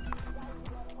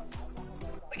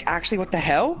 Like, actually, what the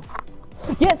hell?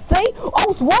 Yeah, see? I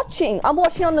was watching! I'm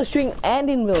watching on the stream and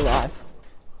in real life.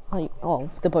 Like, oh,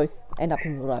 they both end up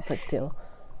in real life, but still.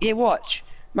 Yeah, watch.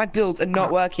 My builds are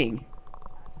not working.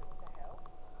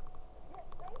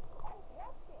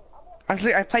 I was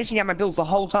placing out my builds the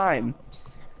whole time.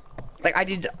 Like, I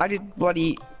did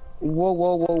bloody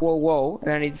whoa, and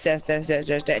then I did dash,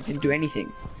 it didn't do anything.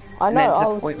 I And know, then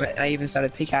to the point where I even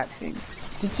started pickaxing.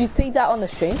 Did you see that on the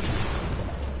stream?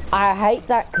 I hate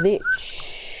that glitch.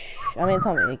 I mean, it's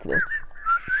not really a glitch.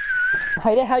 I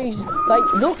hate it how you, like,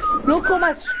 look on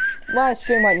my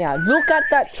stream right now. Look at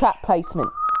that trap placement.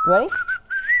 Ready?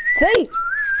 See?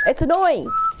 It's annoying.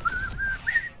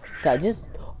 Okay,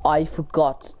 I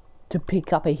forgot to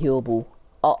pick up a heal ball.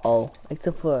 Uh-oh.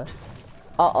 Except for...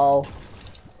 Uh-oh.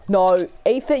 No.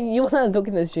 Ethan, you wanna look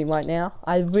in the stream right now?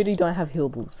 I really don't have heal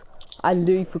balls. I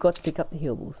literally forgot to pick up the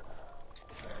heal balls.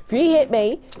 If you hit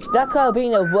me, that's gonna be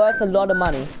worth a lot of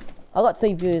money. I got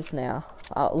 3 viewers now.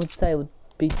 I would say it would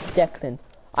be Declan.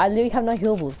 I literally have no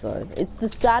heal balls though. It's the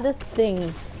saddest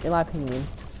thing, in my opinion.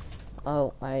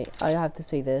 Oh, wait. I have to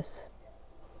see this.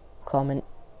 Comment.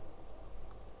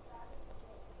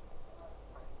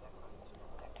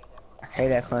 Okay,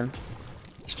 Declan.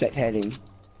 Spectating.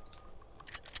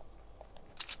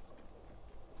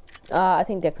 I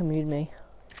think Declan muted me.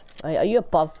 Are you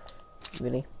above?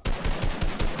 Really?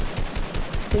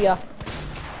 See ya.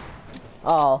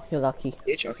 Oh, you're lucky.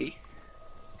 You're jockey.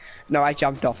 No, I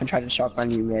jumped off and tried to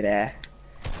shotgun you mid-air.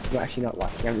 I'm actually not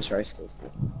lucky, I'm just very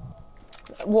skillful.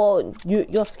 Well,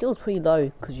 your skill's pretty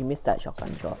low because you missed that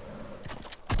shotgun shot.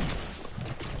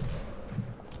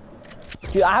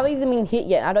 Dude, I haven't even been hit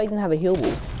yet. I don't even have a heal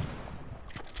wall.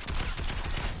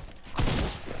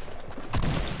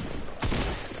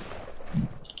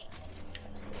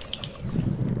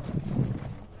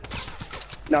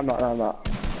 No, I'm not.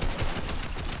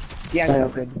 Yeah, no,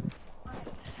 good.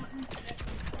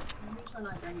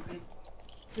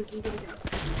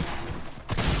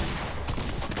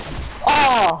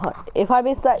 Oh, if I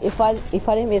missed that, if I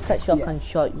didn't miss that shotgun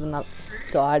shot, you would not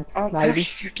died. Maybe.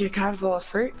 You can't fall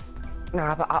through.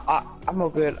 Nah, but I'm all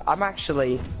good. I'm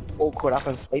actually all caught up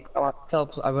on sleep. I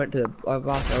went to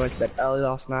bed early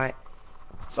last night.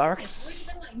 Sorry.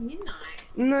 Like midnight.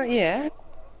 No, yeah.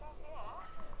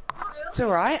 It's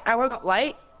alright. I woke up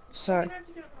late, so.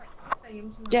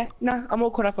 Yeah, no, I'm all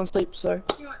caught up on sleep, so.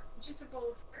 Do you want just a bowl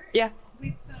of fruit? Yeah.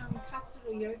 With some custard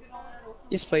or yogurt on it or something?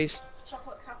 Yes, please.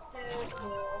 Chocolate custard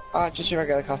or... Just a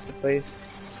regular custard, please.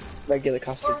 Regular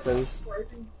custard, please.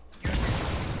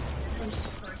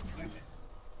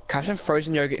 Can I have some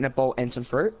frozen yogurt in a bowl and some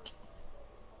fruit?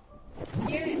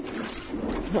 Yeah.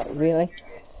 Not really.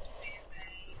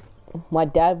 My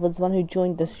dad was the one who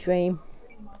joined the stream.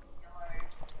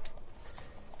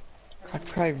 I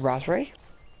try raspberry.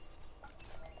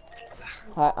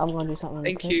 Alright, I'm gonna do something.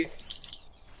 Thank you.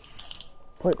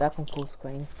 Put it back on full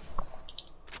screen.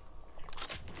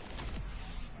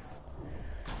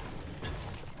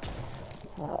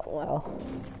 Oh well.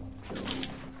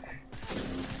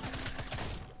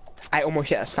 I almost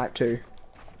hit a snipe too.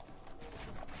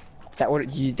 That would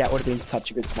have been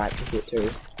such a good snipe to hit too.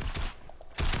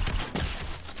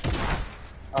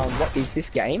 What is this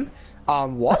game?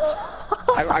 What?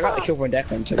 I got the kill from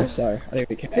Declan too, so I don't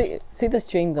really care. See the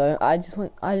stream though. I just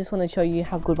want to show you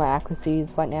how good my accuracy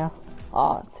is right now.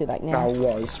 Oh, see like now. No,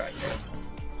 it was right there.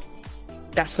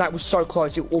 That snipe was so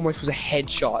close. It almost was a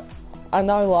headshot. I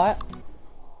know, right?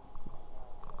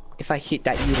 If I hit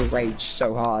that, you would rage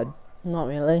so hard. Not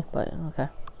really, but okay.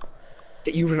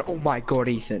 That you would. Oh my god,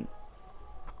 Ethan.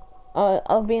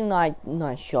 I've been like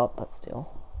nice shot, but still.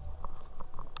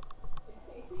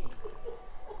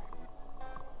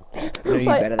 No, you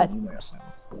better than you know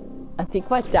yourself. I think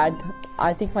my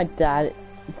dad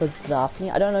was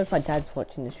laughing. I don't know if my dad's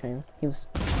watching the stream. He was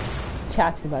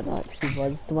chatting about it like he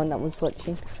was the one that was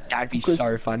watching. That'd be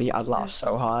so funny. I'd laugh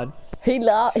so hard. He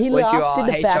laughed in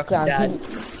the background.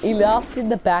 He laughed in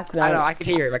the background. I know, I could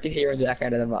hear him. I could hear him in the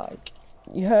background of the mic.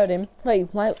 You heard him.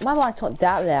 Wait, my mic's not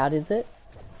that loud, is it?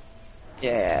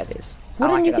 Yeah, it is. Well,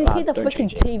 then you can hear the Don't freaking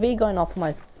change it. TV going off for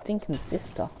my stinking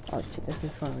sister. Oh shit, this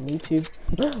is on YouTube.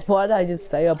 Why did I just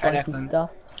say a bunch of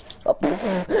stuff? Oh,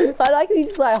 I like he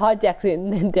just like hi Declan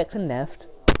and then Declan left.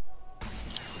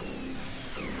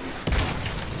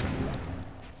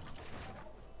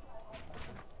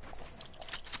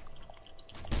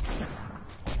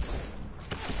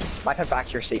 Might have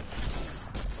accuracy.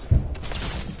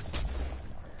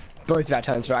 Both of our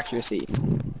turns for accuracy.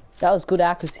 That was good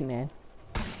accuracy, man.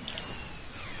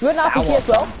 You got an RPG as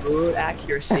well? Good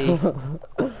accuracy.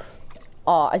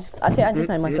 Oh, I think I just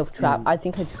made myself trapped. I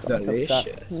think I just got myself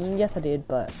trapped. Delicious. Yes, I did,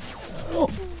 but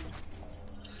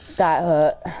that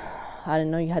hurt. I didn't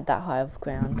know you had that high of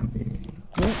ground.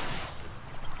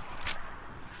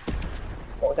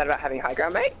 What was that about having high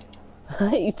ground, mate?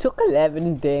 You took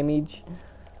 11 damage.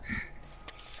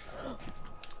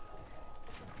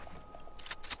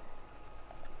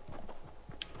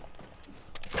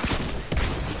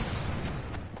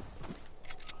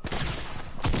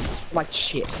 Like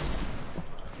shit.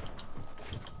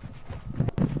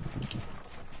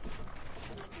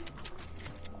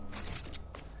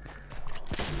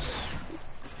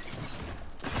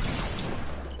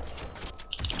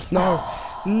 No,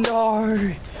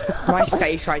 no! My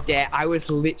face right there. I was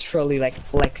literally like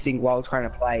flexing while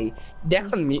trying to play.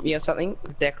 Declan mute me or something.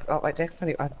 Declan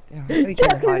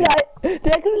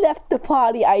left the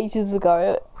party ages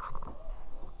ago.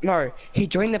 No, he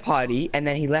joined the party and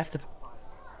then he left the.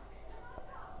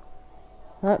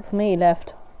 Not for me, he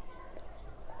left.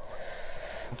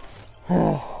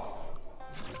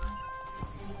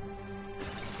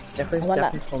 Declan's definitely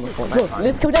on the Fortnite.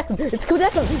 Let's go Declan! Let's go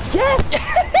Declan! Yes!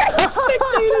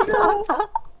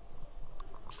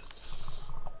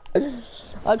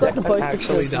 I got the post.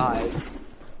 Actually died.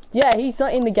 Yeah, he's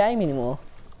not in the game anymore.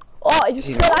 Oh, it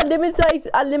just got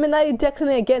eliminated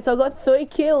Declan again, so I got 3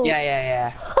 kills.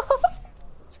 Yeah.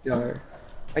 Let's go.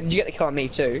 And did you get the kill on me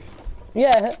too?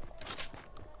 Yeah.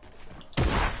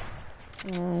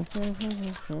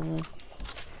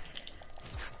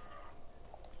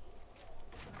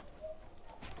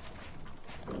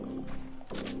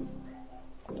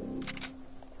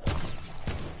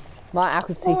 My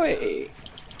accuracy. Oi.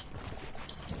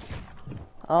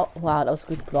 Oh, wow, that was a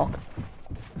good block.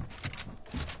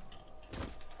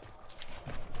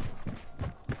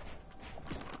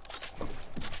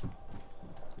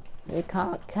 You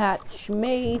can't catch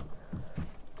me.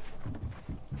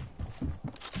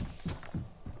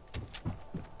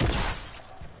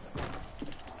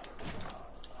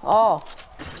 Oh.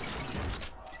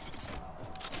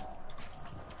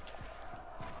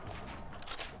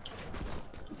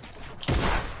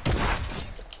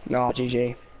 No,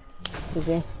 GG.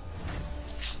 GG.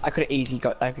 I could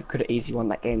have easy won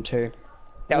that game too.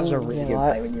 That was a really good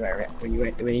play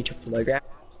when you took the low ground.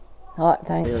 Alright,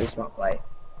 thanks. Really smart play.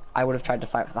 I would have tried to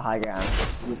fight for the high ground.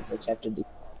 You would have accepted the...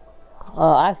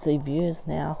 Oh, I have 3 views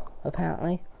now,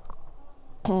 apparently.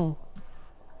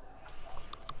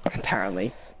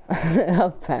 Apparently.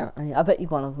 Apparently. I bet you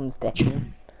one of them's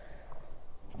Declan.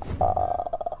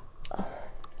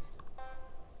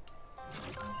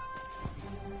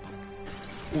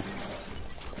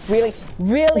 Really?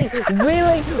 Really?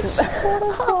 Really?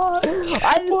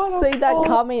 I didn't see that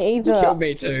coming either. You killed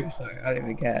me too, so I don't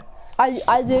even care.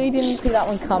 I really didn't see that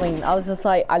one coming. I was just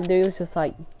like, I knew it was just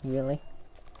like, really?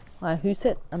 Like, who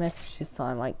sent a message this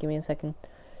time? Like, give me a second.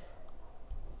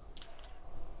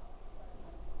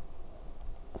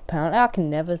 Apparently I can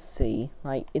never see.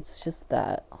 Like, it's just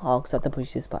that. Oh, because I have to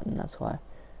push this button, that's why.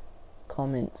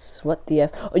 Comments. What the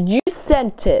F? Oh, you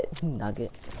sent it!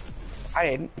 Nugget. I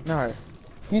didn't, no.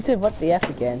 You said what the F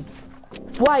again?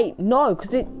 Wait, no,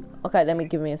 because it... Okay,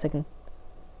 give me a second.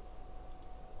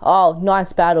 Oh,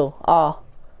 nice battle. Oh.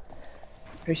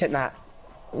 Who sent that?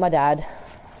 My dad.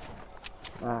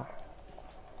 Ah.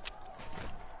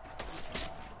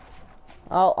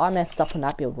 Oh, I messed up on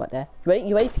that build right there.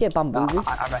 You ready to get bamboozled? No,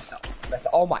 I messed up.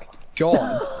 Oh my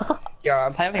god. Yo,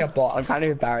 I'm playing like a bot. I'm kind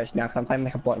of embarrassed now because I'm playing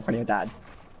like a bot in front of your dad.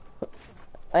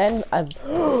 And I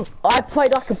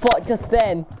played like a bot just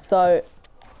then, so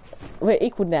we're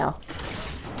equal now.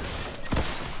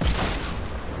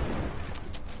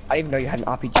 I didn't even know you had an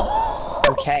RPG.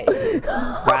 Okay.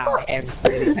 Wow, I am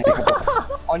really playing like a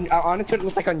bot. Honestly, it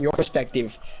looks like on your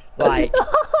perspective. Like,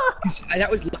 that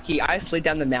was lucky. I slid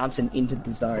down the mountain into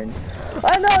the zone.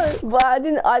 I know, but I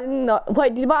didn't know.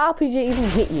 Wait, did my RPG even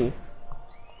hit you?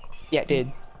 Yeah, it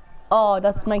did. Oh,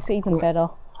 that makes it even better.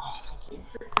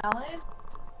 Fruit salad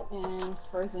and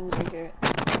frozen yogurt.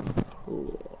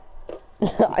 Cool.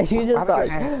 You just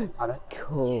like,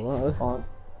 cool. No,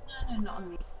 not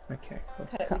on this. Okay, cool.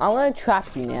 I'm gonna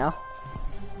trap you now.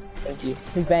 Thank you.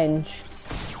 Revenge.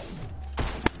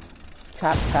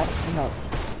 Trap, no.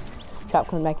 Trap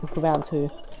gonna make it for round 2.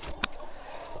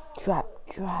 Trap.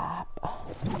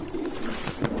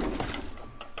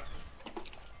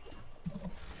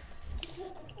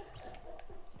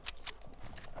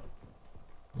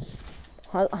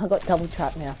 I got double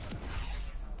trap now.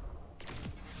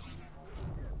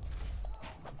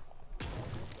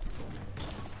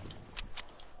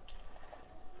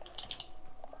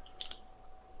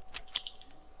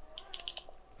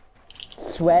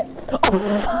 Sweat. Look at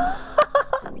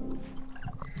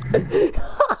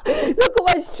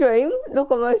my stream.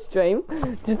 Look at my stream.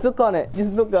 Just look on it.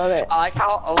 Just look on it. I like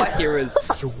how all I hear is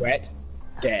sweat,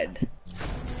 dead.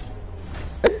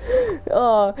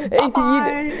 Oh,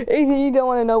 Ethan, you don't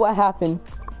want to know what happened.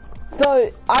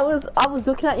 So I was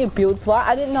looking at your builds, right?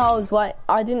 I didn't know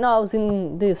I was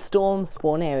in the storm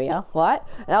spawn area, right?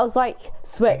 And I was like,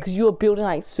 sweat, because you were building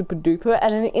like super duper,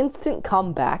 and an instant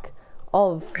comeback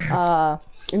of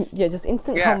yeah, just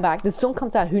instant comeback. The storm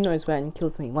comes out, who knows when, and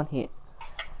kills me 1 hit.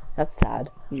 That's sad.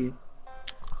 Mm.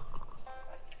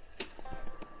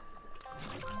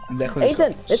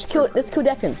 Ethan, let's kill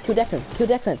Declan.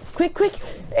 Quick,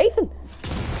 Ethan!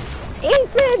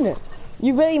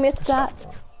 You really missed that.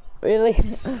 Really?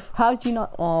 How did you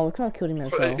not? Oh, we could have killed him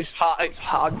as well. It's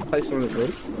hard to place on the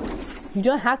roof. You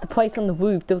don't have to place on the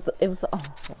roof. It was. Oh,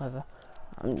 whatever.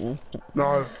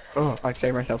 No. Oh, I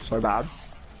saved myself so bad.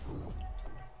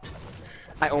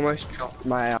 I almost dropped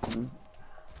my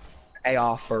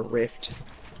AR for a Rift.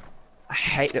 I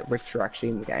hate that Rifts are actually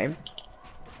in the game.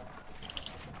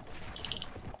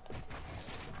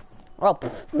 Oh,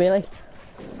 really?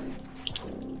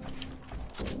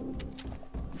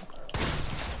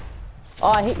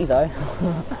 Oh, I hit you though.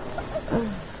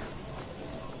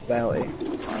 Barely.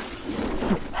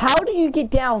 How do you get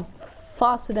down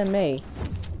faster than me?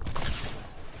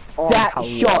 Oh,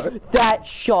 That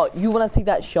shot. You want to see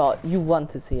that shot? You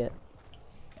want to see it.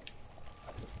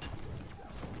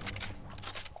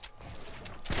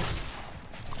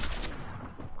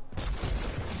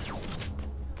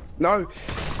 No,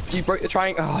 you broke the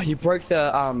triangle. Oh, you broke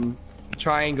the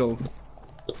triangle.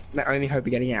 My only hope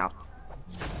of getting out.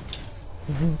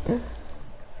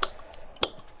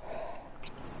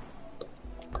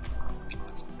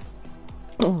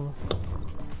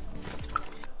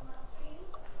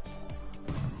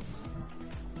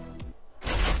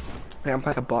 Yeah, I'm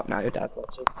like a bot now. Your dad's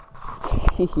watching.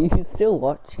 You still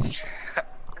watch?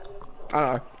 I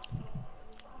don't know.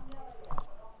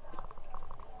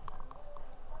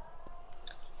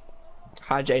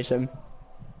 Hi, Jason.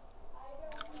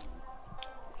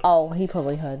 Oh, he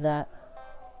probably heard that.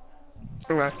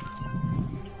 Okay.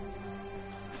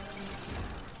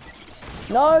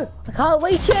 No, I can't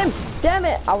reach him. Damn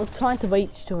it! I was trying to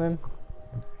reach to him.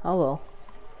 Oh well.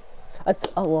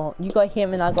 Oh well. You got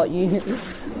him and I got you.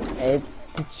 It's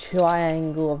the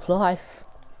triangle of life.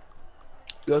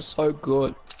 You're so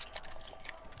good.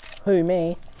 Who,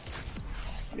 me?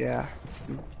 Yeah.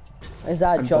 Is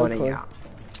that a I'm joke? botting out.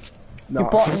 No.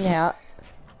 You're botting out.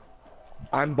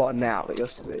 I'm botting out, but you're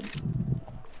still good.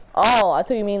 Oh, I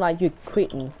thought you mean like you're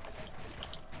quitting.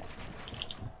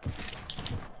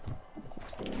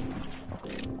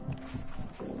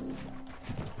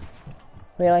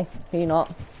 Really? Are you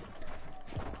not?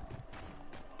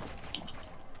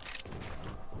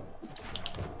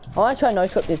 I want to try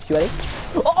no-scope this, you ready?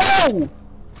 Oh!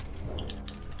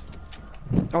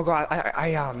 Oh god,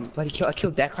 I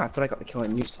killed Declan. I thought I got the kill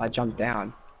on you, so I jumped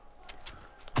down.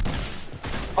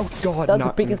 Oh god, That was no.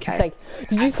 the biggest Okay. mistake.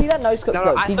 Did you see that no-scope?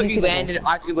 No, I Did thought see you that landed.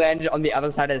 You landed on the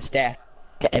other side of the stair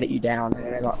to edit you down, and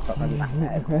then I got stuck on that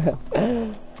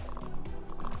head.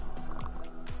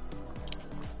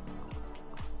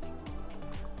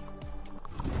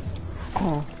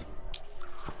 Oh.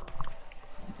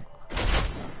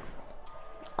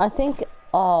 I think,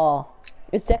 oh,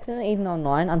 it's definitely even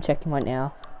online. I'm checking right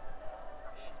now.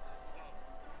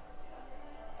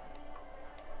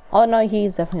 Oh no,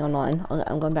 he's definitely online.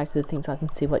 I'm going back to the thing so I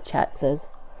can see what chat says.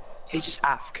 He's just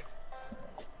ask.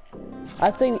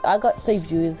 I think I got 3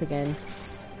 viewers again.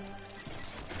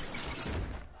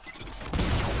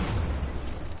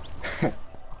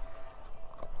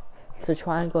 It's a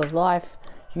triangle of life.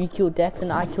 You kill Dex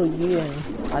and I kill you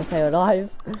and I stay alive.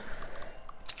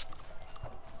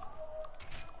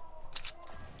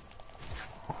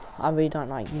 I really don't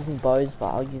like using bows, but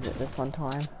I'll use it this one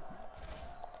time.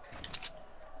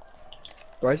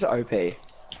 Where's the OP?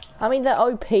 I mean, they're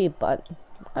OP, but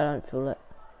I don't feel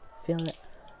it.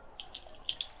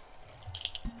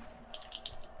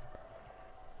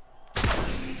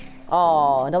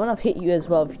 Oh, that would have hit you as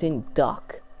well if you didn't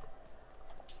duck.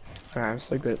 I'm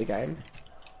so good at the game.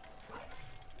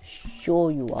 Sure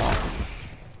you are.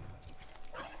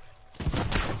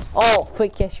 Oh,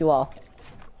 frick, yes you are.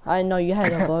 I know you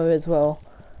had a bow as well.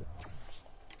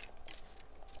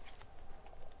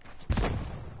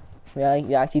 Really?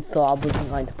 You actually thought I wasn't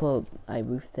going to put a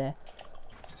roof there?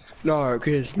 No,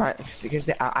 because I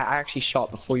actually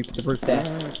shot before you put the roof there.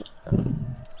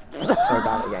 So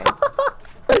bad at the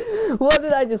game. What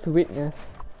did I just witness?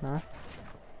 No?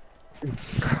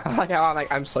 I like how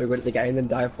I'm so good at the game, then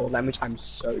die of fall damage. I'm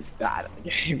so bad at the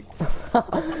game.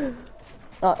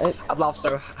 Oh, oops. I'd laugh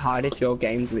so hard if your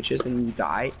game glitches and you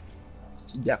die.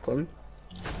 Declan.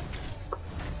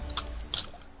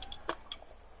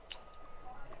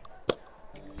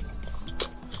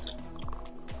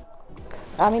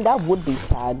 I mean, that would be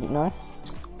sad, you know?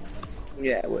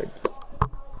 Yeah, it would.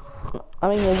 I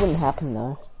mean, it wouldn't happen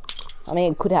though. I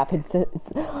mean, it could happen since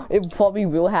it probably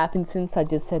will happen since I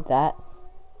just said that.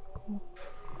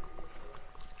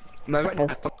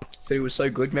 Remember, it was so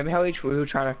good. Remember how we were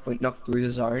trying to knock through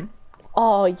the zone?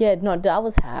 Oh yeah, no, that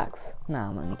was hacks. Nah,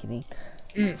 I'm only kidding.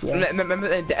 Yeah. Remember,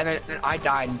 and then I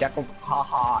died, and Declan,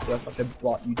 haha, you're such a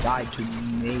bot. You died to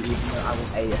me, even though I was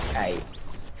AFK.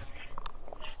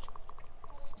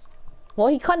 Well,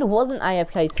 he kind of wasn't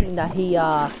AFK, seeing that he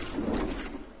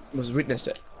Was witnessed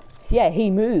it. yeah, he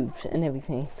moved and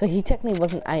everything, so he technically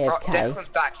wasn't AFK. Oh, Declan's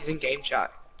back. He's in game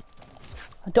chat.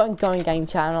 Don't go in game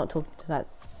chat. I'm not talking to that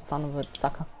son of a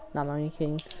sucker. No, I'm only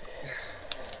kidding.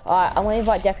 Alright, I'm gonna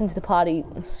invite Declan to the party.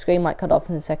 Screen might cut off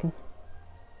in a second.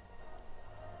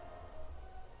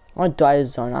 I'm gonna die to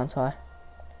zone, aren't I?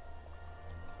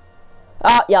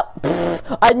 Ah, yep.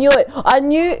 I knew it. I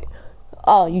knew.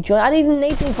 Oh, you joined. I didn't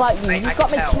need to invite you. Mate, You I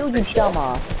got me can tell, killed, you for sure.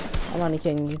 dumbass. I'm only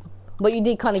kidding you. But you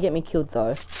did kind of get me killed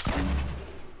though.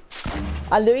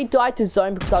 I literally died to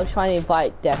zone because I was trying to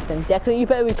invite Declan. Declan, you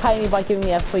better repay me by giving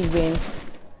me a free win.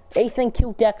 Ethan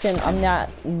killed Declan. I'm now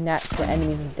natural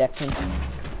enemies of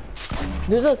Declan.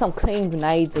 Those are some clean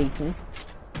grenades, Ethan.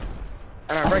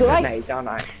 And I break like- grenades, don't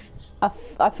I?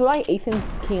 I feel like Ethan's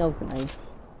king of grenades.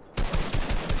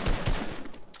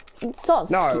 It's not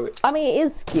No. I mean, it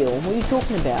is skill. What are you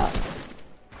talking about?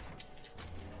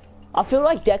 I feel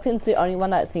like Declan's the only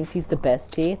one that thinks he's the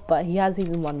best here, but he has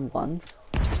even won once.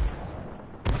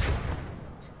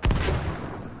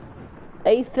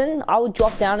 Ethan, I would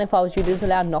drop down if I was you. There's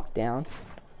allowed knockdown.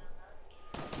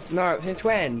 No, since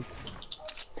when?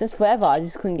 Since forever, I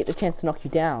just couldn't get the chance to knock you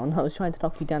down. I was trying to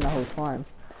knock you down the whole time.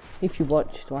 If you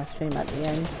watched my stream at the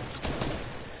end.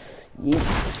 Yeah.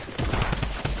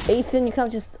 Ethan, you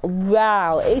can't just...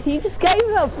 Wow, Ethan, you just gave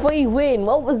him a free win.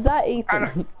 What was that,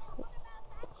 Ethan?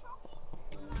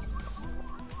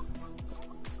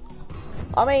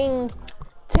 I mean,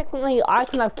 technically, I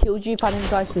couldn't have killed you if I didn't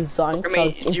go to the zone. I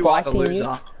mean, you are the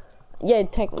loser. Yeah,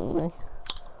 technically.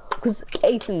 Because,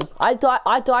 Ethan, I died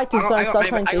to zone, so I was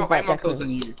trying to do way more kills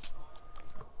than you.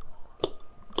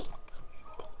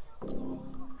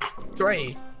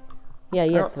 3. Yeah,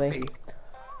 you had 3.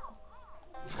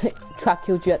 Trap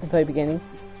killed you at the very beginning.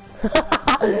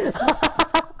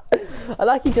 I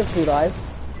like you just realised.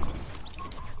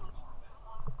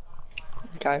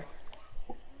 Okay.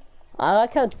 I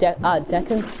like how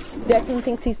Declan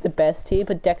thinks he's the best here,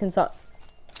 but Declan's not.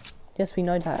 Yes, we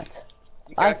know that.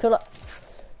 Okay. I feel like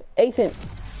Ethan,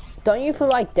 don't you feel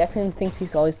like Declan thinks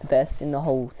he's always the best in the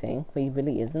whole thing, but he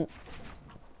really isn't?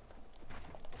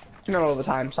 Not all the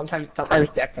time. Sometimes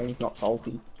Declan's not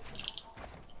salty.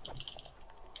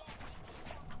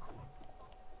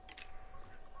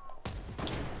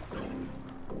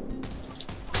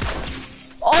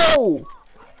 Oh!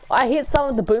 I hit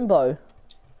someone with the boom bow.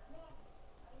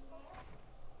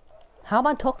 How am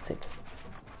I toxic? Do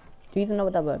you even know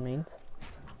what that word means?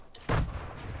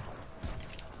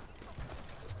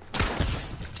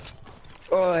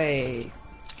 Oi!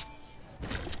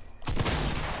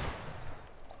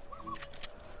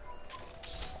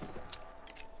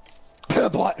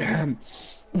 But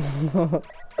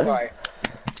sorry,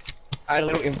 I had a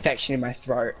little infection in my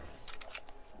throat.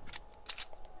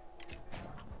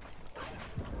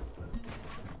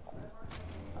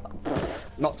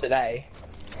 Not today.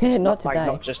 Not today. Like,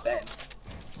 not just then.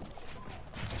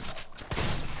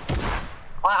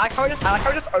 I like how I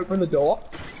just opened the door.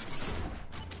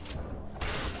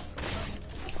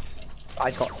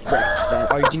 I got wrecked then.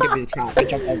 Oh, you didn't give me the trap. I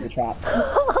jumped over the trap.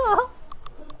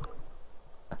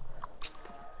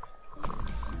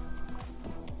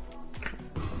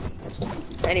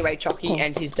 Anyway, Chucky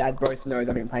and his dad both know that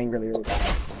I've been playing really, really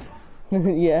bad.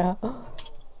 Yeah.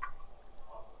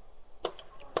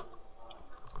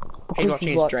 He's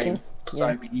watching his stream,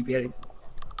 yeah. so you get it.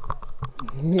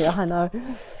 Yeah, I know.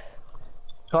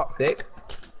 Toxic.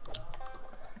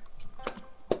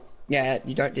 Yeah,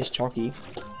 you don't diss Chucky.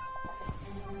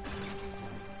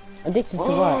 Addicted to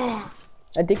what?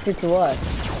 Addicted to what?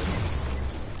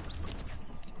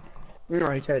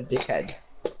 No, he said a dickhead.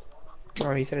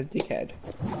 Oh, he said a dickhead.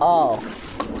 Oh.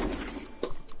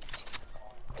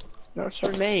 That's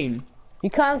so mean. You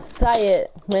can't say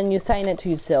it when you're saying it to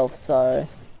yourself, so...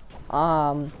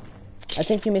 I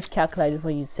think you miscalculated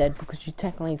what you said because you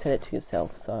technically said it to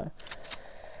yourself, so...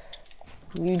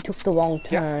 You took the wrong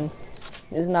turn.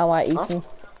 Yep. Isn't that right, Ethan? Huh?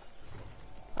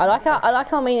 I like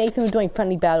how me and Ethan were doing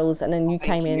friendly battles and then you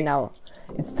came in and now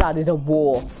it started a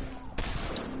war.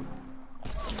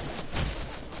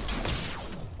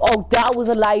 Oh, that was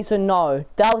a laser, no.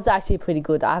 That was actually pretty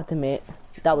good, I have to admit.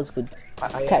 That was good.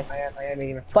 Okay. I am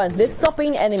even. Fine, let's stop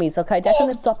being enemies, okay?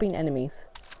 Definitely let's stop being enemies.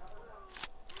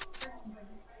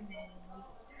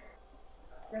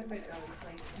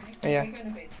 Yeah.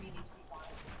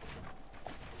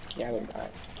 Yeah, we'll die.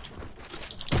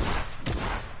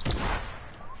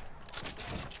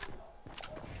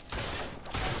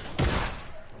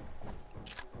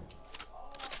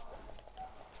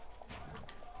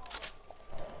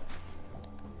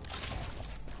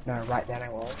 No, right then I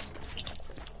was.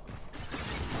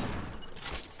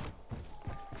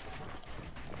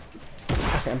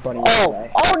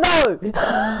 Oh no!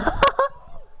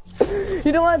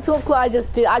 You don't want to talk what I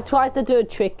just did. I tried to do a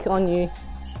trick on you.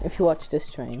 If you watch this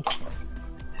stream.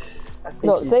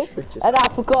 Look, see? And I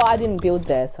forgot I didn't build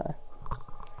there, so.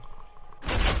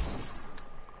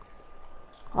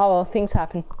 Oh well, things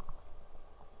happen.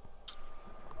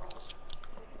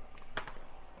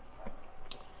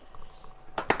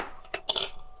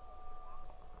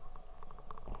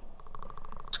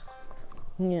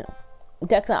 Yeah.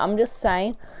 Declan, I'm just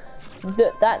saying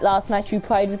that last match you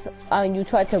played with, you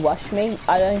tried to rush me.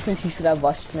 I don't think you should have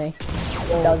rushed me.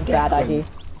 That was a bad idea.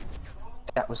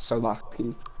 That was so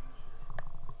lucky.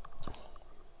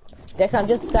 Declan, I'm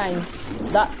just saying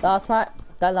that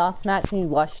last match you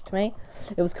rushed me.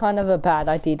 It was kind of a bad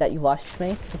idea that you rushed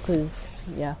me because,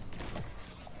 yeah.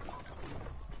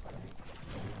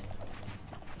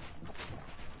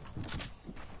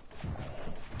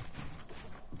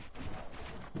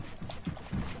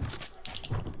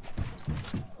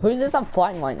 Who's this I'm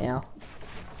fighting right now?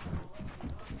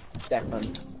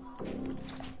 Declan.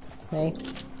 Me.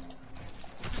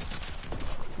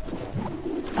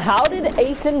 How did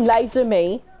Ethan laser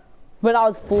me when I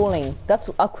was falling? That's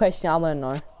a question I want to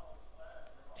know.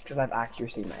 Because I have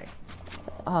accuracy, mate.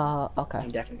 Okay.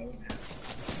 He definitely doesn't have.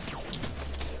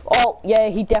 Oh, yeah,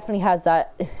 he definitely has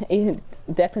that.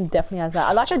 Declan definitely has that.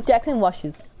 I like how Declan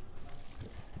washes.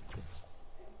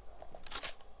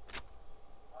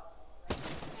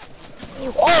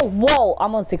 Oh, whoa!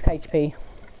 I'm on 6 HP.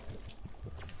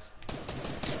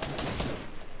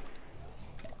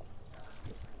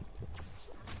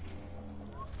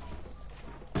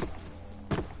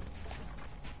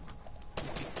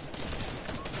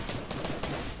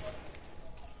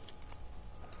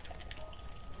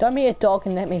 Don't be a dog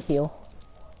and let me heal.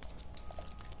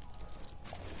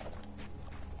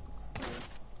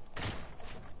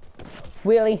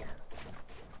 Really?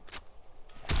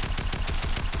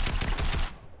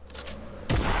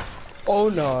 Oh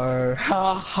no!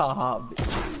 Ha ha!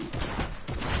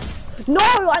 No!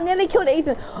 I nearly killed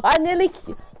Ethan! I nearly...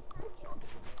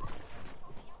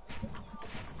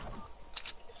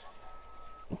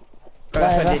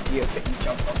 That's what I did to you, but you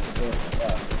jumped off the door and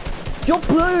stuff. Your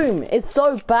bloom! It's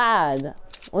so bad!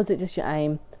 Or is it just your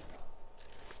aim?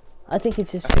 I think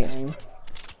it's just your aim.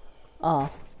 Oh.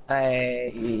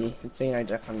 Hey, it's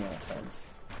definitely my friends.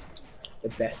 The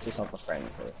bestest of the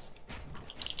friends is.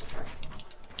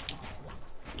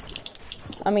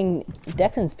 I mean,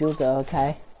 Declan's builds are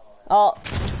okay. Oh.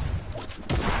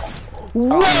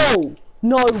 Whoa!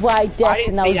 No way, Declan, I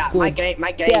didn't that see was that. good.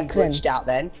 My game Declan. glitched out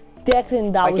then.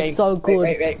 Declan, that was so good.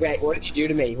 Wait, what did you do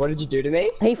to me? What did you do to me?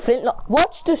 He flintlock.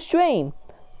 Watch the stream.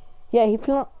 Yeah, he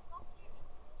flintlock.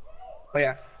 Oh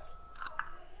yeah.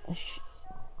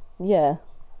 Yeah.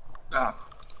 Ah.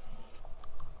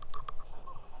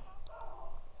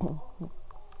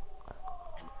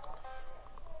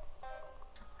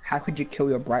 How could you kill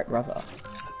your bright brother?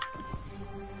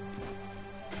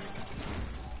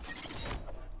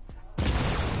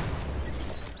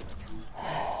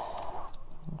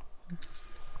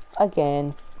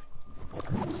 Again.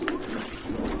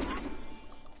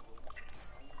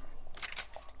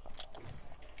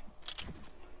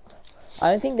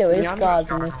 I don't think there is scars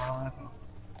in this.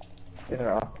 Yeah,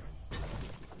 there are.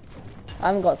 I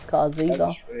haven't got scars either.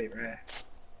 That's really rare.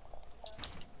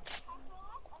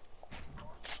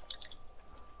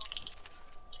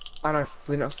 I know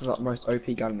Flintlock's the most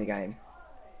OP gun in the game.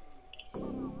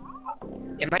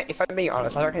 Yeah, mate, if I'm being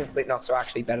honest, I reckon Flintlocks are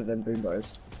actually better than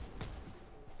Boombows.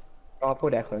 Oh,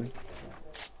 poor Declan.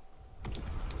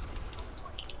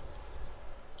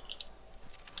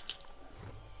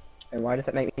 And why does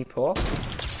that make me poor?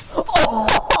 Oh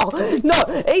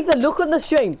no! Ethan, look on the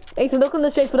stream. Ethan, look on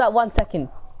the stream for that 1 second.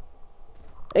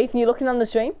 Ethan, you looking on the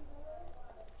stream?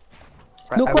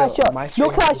 Right, Look where I shot.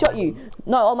 Look where I shot you. you.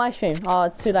 No, on my stream. Oh,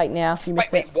 it's too late now. You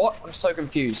missed Wait, it. what? I'm so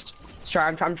confused. Sorry,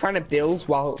 I'm trying to build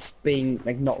while being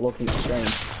like not looking at the stream.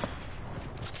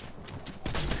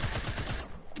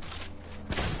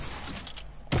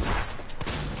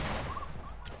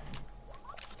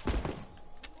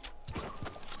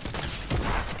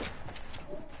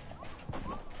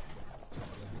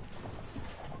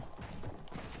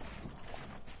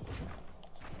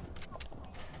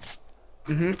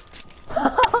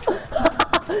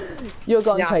 You're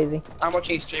going Yeah, crazy. I'm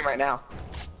watching a stream right now.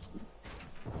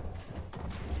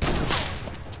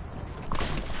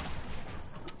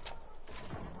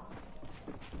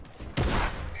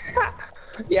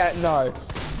 Yeah, no.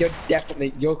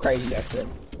 You're crazy, Declan.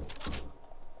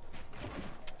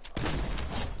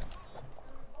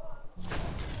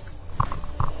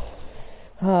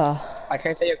 I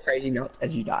can't say you're crazy not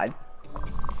as you died.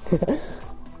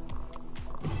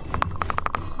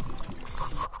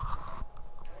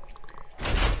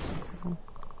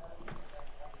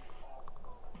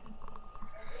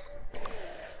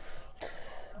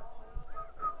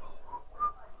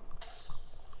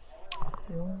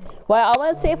 Well, I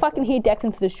want to see if I can hear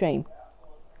Declan to the stream.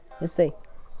 Let's see.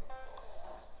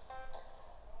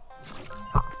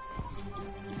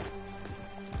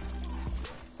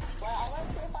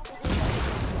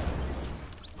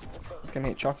 Can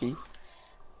hit Chucky.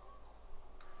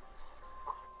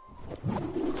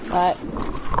 Alright.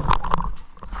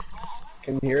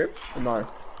 Can you hear him? Or no.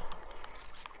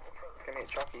 Can hit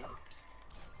Chucky.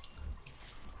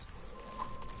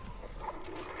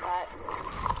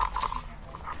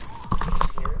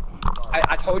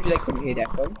 I told you they couldn't hear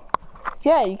Declan.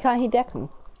 Yeah, you can't hear Declan.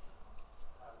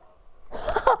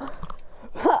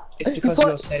 It's because of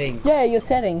your settings. Yeah, your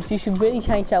settings. You should really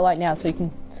change that right now so you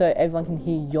can, so everyone can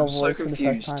hear your I'm voice so for the first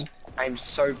confused. time. I'm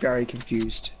so very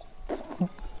confused.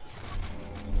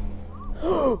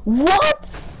 What?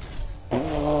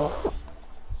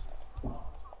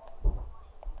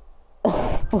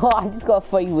 Well, I just got a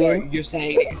free win. So you're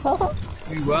saying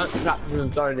you weren't trapped in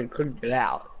the zone and couldn't get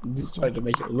out. You just tried to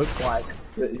make it look like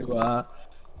that you were.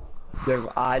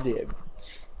 That I did.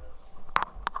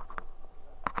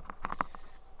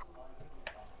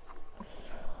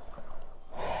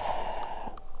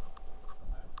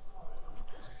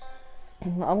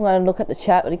 I'm gonna look at the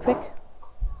chat really quick.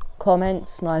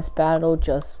 Comments, nice battle,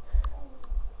 just.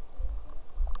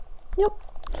 Yep.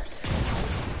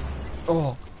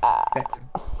 Oh. Better.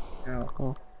 No.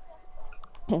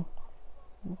 Oh.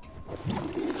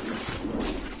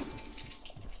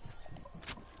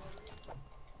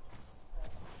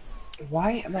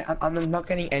 Why am I'm not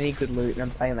getting any good loot and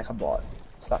I'm playing like a bot.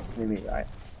 Sucks to be me, right?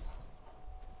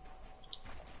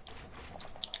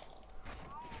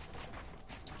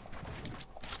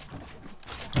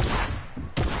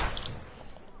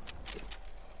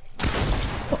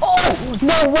 Oh!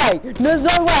 No way! There's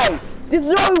no way! There's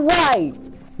no way!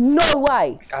 No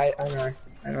way! I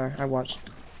know, I watched.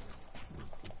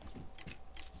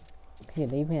 Can you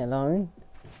leave me alone?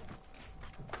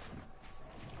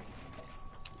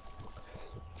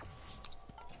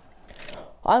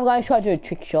 I'm going to try to do a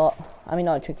trick shot. I mean,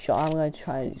 not a trick shot. I'm going to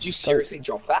try. Did you seriously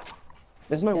drop that?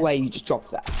 There's no way you just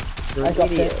dropped that. You're I an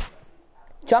dropped idiot. it.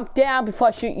 Jump down before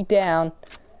I shoot you down.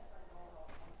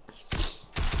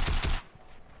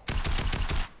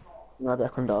 No,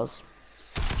 Declan does.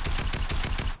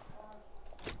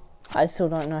 I still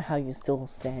don't know how you're still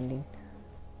standing.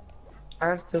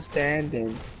 I'm still standing.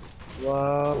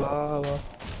 Whoa, whoa, whoa.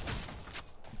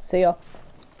 See ya.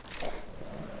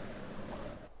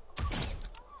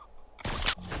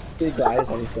 Big guys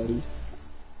on his body.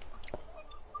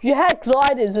 You had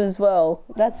gliders as well.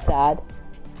 That's sad.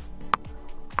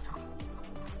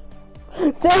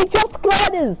 See, dropped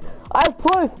gliders. I have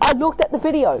proof. I looked at the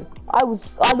video. I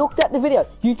looked at the video.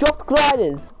 You dropped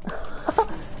gliders.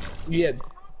 Yeah.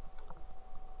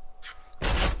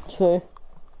 True.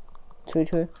 True,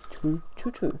 true, true,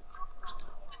 true, true.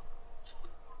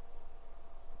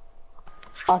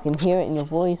 I can hear it in your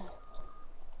voice.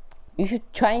 You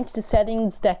should change the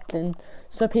settings, Declan,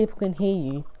 so people can hear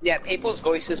you. Yeah, people's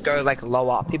voices go like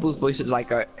lower. People's voices like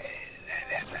go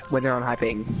when they're on high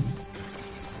ping.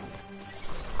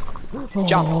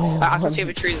 Jump! I can see if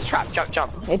a tree is a trap. Jump,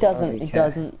 jump. It doesn't. Okay. It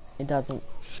doesn't. It doesn't.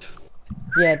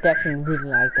 Yeah, Declan really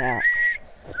like that.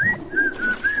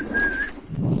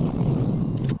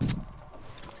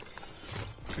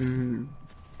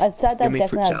 I said that Give me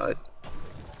fruit Declan. salad.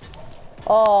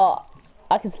 Oh,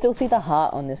 I can still see the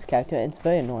heart on this character. It's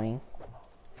very annoying.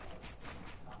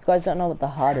 You guys don't know what the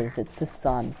heart is. It's the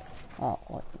sun. Oh,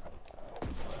 what?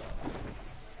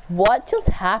 What just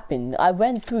happened? I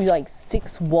went through like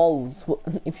 6 walls.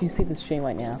 If you see the stream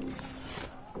right now.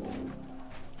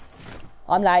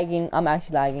 I'm lagging. I'm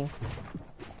actually lagging.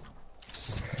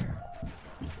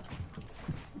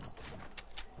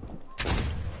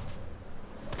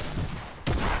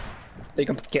 They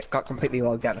got completely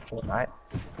logged out of Fortnite.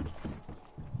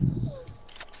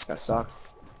 That sucks.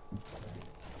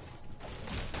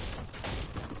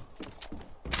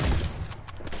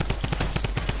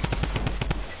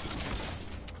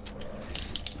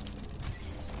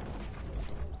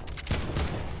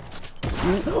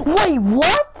 Wait,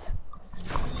 what?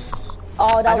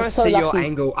 Oh, that was so lucky. I don't see your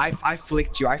angle. I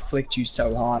flicked you. I flicked you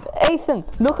so hard. Ethan,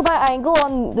 look at my angle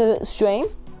on the stream.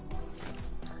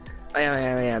 I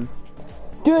am.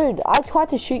 Dude, I tried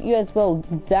to shoot you as well.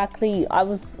 Exactly. I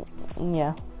was,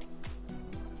 yeah.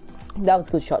 That was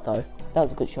a good shot though. That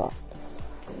was a good shot.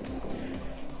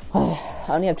 I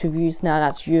only have 2 views now.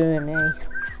 That's you and me.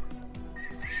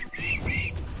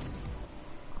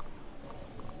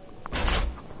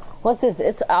 What's this?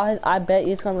 It's I bet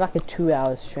it's gonna be like a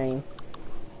 2-hour stream.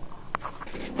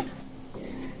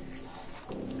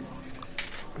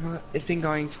 It's been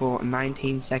going for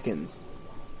 19 seconds.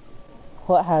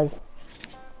 What has?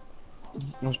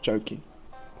 I was joking.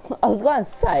 I was gonna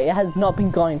say it has not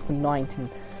been going for 19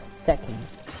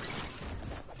 seconds.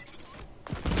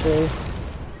 2.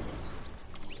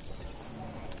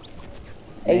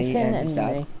 Ethan and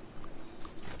me.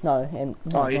 No, and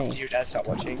not me. Did your dad start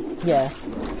watching? Yeah,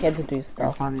 he had to do I'm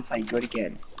stuff. finally playing good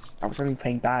again. I was only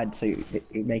playing bad, so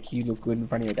it make you look good in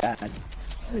front of your dad.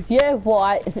 Yeah,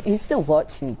 why? He's still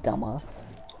watching, you dumbass.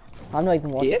 I'm not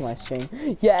even watching my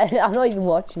stream. Yeah, I'm not even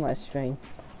watching my stream.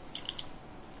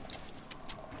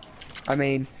 I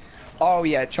mean, oh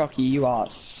yeah, Chucky, you are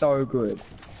so good.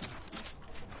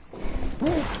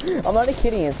 I'm only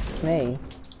kidding, it's me.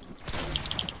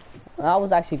 That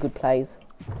was actually good plays.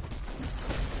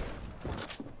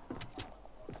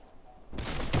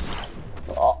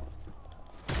 Oh.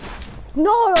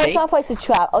 No, I was trying to place a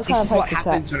trap. I was trying to This is what place a trap.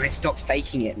 happens when I stop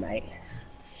faking it, mate.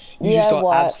 You Yeah, just got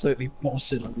right. absolutely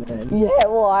bossed on them. Yeah,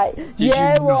 right. Did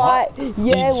yeah, you right. not?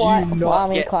 Yeah, Did right. you not I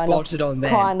mean, get kind of. botted on them?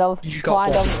 Kind of. You got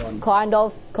Kind botted of. on. Kind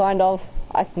of. Kind of.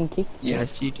 I can kick.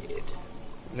 Yes, you did.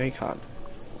 No, you can't.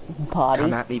 Party.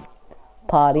 Come at me.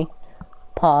 Party.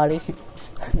 Party.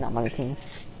 Not my thing.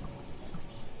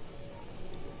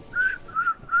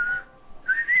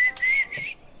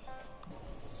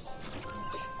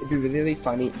 It'd be really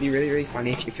funny. It'd be really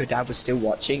funny if your dad was still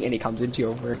watching and he comes into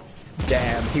your room.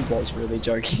 Damn, he was really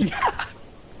joking.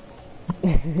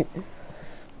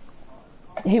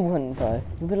 He wouldn't though.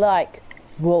 He'd be like,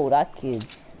 whoa, that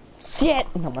kid's shit.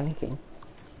 Not my thing.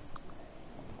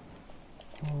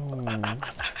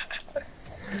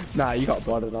 Nah, you got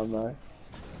botted on though.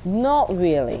 Not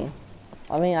really.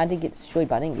 I mean, I did get destroyed,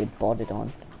 but I didn't get botted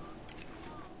on.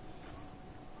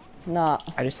 Nah.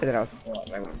 I just said that I was a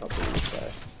bot. I went bot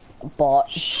so. Bot.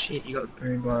 Shit, you got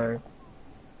boombo.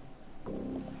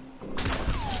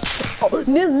 Oh,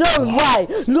 there's no way!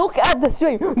 Look at the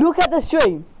stream! Look at the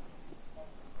stream!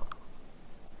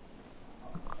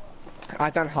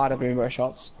 I've done harder boombo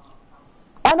shots.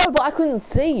 I know, but I couldn't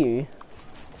see you.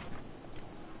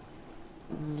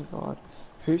 Oh my god.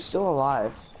 Who's still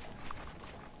alive?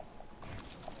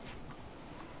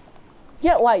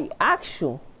 Yeah, wait,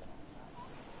 actual.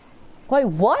 Wait,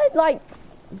 what? Like,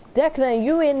 Declan, are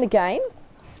you in the game?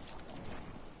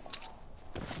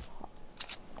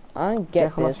 I don't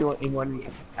get Declan, this. you're in one of the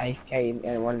AFK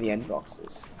in one of the end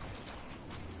boxes.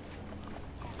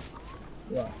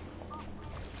 Yeah.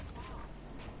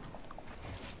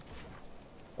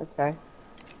 Okay.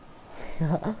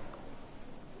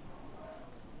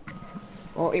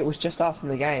 Well, it was just us in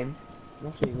the game.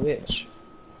 Not a glitch.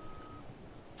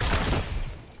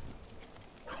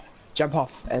 Jump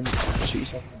off and shoot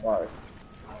yourself in the bow.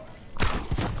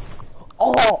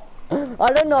 Oh! I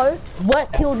don't know.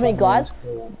 What killed me, guys?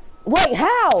 Wait,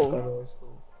 how?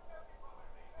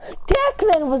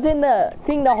 Declan was in the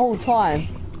thing the whole time.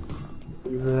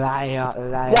 Liar.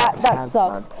 That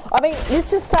sucks. I mean,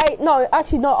 let's just say, no,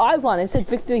 actually no, I won. It said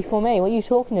victory for me. What are you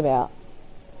talking about?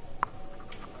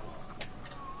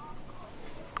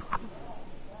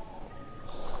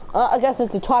 I guess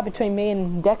it's the tie between me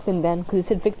and Declan then, because it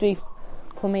said victory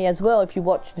for me as well if you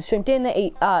watch the stream. Didn't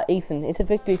it, Ethan? It's a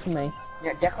victory for me.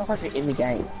 Yeah, Declan's like in the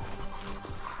game.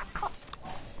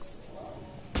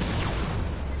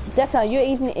 Declan, are you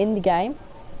even in the game?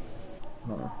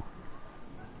 No.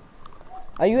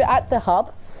 Are you at the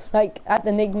hub? Like, at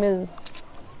the Enigma's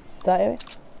start area?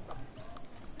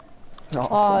 Not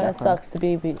Oh, that sucks to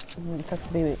be with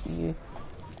you.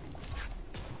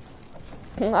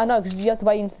 I know, because you have to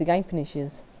wait until the game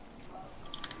finishes.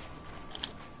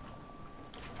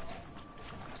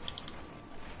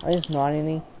 I just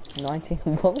 90.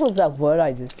 What was that word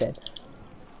I just said?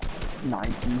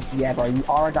 90s, yeah bro, you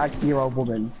are a 90-year-old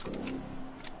woman.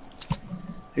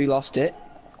 Who lost it?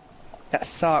 That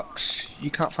sucks. You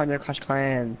can't find no Clash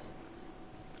Clans.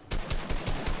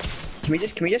 Can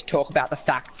we just talk about the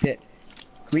fact that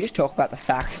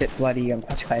bloody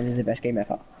Clash Clans is the best game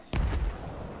ever?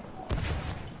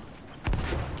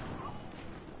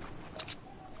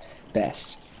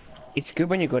 Best. It's good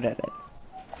when you're good at it.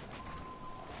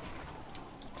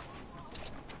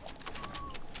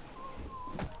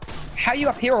 How are you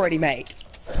up here already, mate?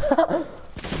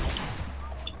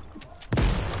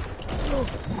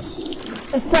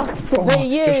 It sucks to be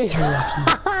you! You're so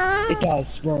lucky. It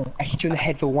does, bro. I hit you in the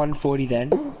head for 140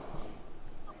 then.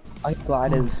 I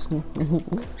gliders. I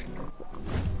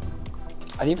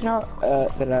didn't even know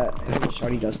that a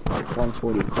shotty does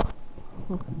 140.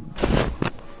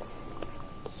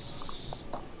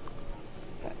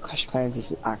 Clash of Clans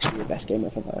is actually the best game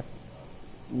ever though.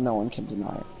 No one can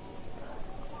deny it.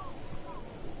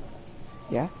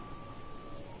 Yeah?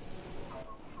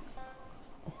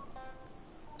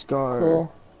 Let's go.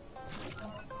 Cool.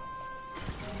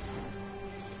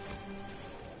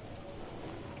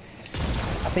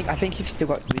 I think you've still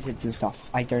got wizards and stuff.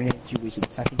 I don't have a few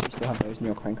wizards. I think you still have those in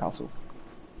your clan castle.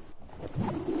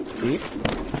 Do you?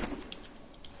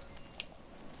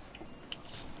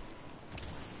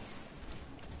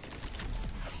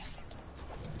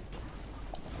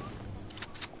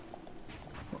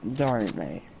 Don't,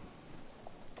 mate.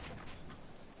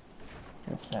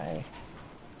 Let's say.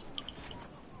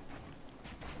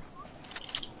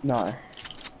 No.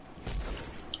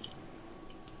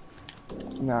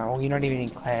 No, well, you're not even in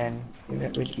clan. You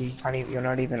can't even, you're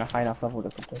not even a high enough level to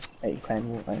participate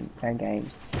in clan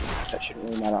games. That shouldn't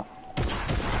really matter.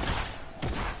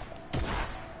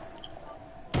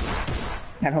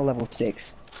 Town hall level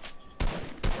 6.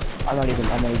 I'm not even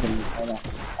on town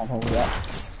hall yet.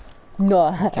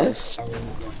 No. That was so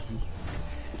lucky.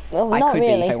 Well, I not could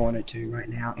really. be if I wanted to right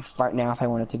now. If I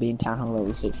wanted to be in town hall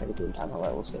level 6, I could be in town hall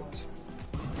level 6.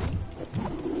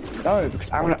 No,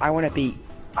 because I want to be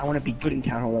good in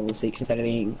town hall level 6 instead of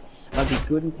being. I want to be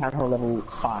good in town hall level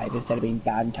 5 instead of being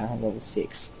bad in town hall level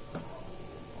 6.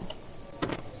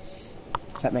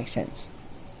 If that makes sense.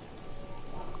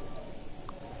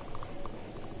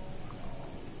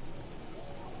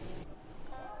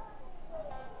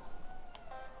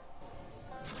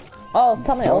 Oh,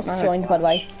 someone else joined, by the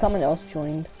way. Someone else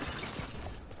joined.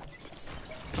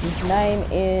 His name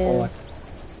is...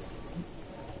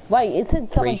 Wait, it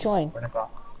said someone Reese, joined. whatever.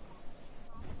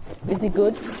 Is he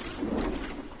good?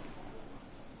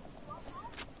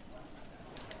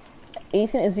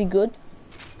 Ethan, is he good?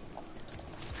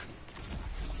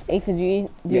 Ethan, do you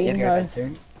know?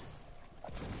 Soon.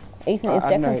 Ethan, is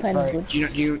Declan playing good? Do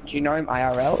you know him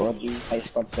IRL or do you play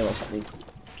squad fill or something?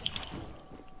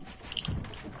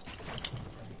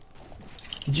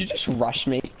 Did you just rush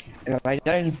me? And I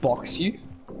don't box you?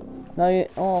 No,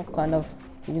 oh, kind of.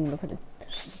 You can look at it.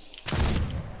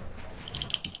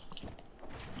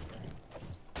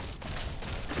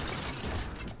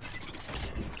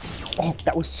 Oh,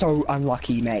 that was so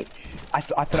unlucky, mate. I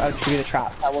thought I would give you the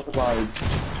trap. I wasn't worried.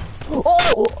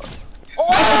 Oh!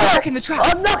 Oh, back in the trap!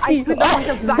 Unlucky!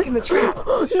 Back in the trap!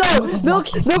 No! Look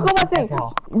on my thing!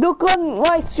 Look on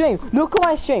my stream! Look on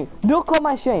my stream! Look on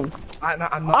my stream!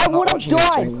 I would have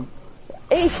died!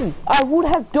 Ethan, I would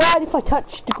have died if I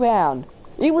touched the ground.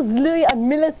 It was literally a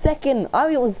millisecond.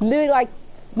 It was literally like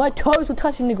my toes were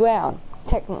touching the ground.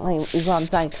 Technically, is what I'm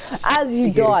saying. As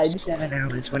you died. 7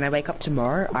 hours. When I wake up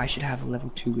tomorrow, I should have level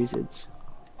 2 wizards.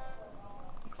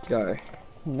 Let's go.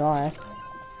 Nice.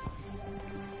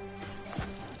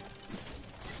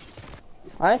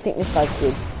 I don't think this guy's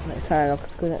good. Let's try and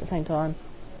look good at the same time.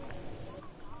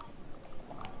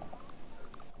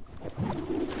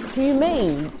 What do you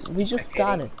mean? We just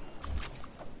started.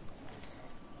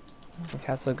 Okay,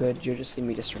 that's so good. You're just seeing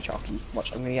me destroy Chalky.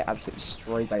 Watch, I'm gonna get absolutely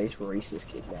destroyed by this Reese's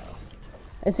kid now.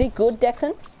 Is he good,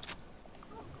 Declan?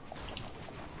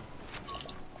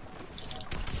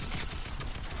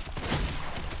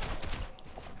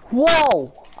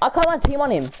 Whoa! I can't my team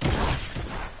on him.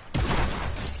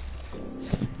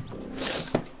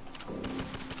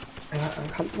 I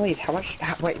can't believe how much.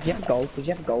 Wait, did you have gold? Did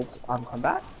you have gold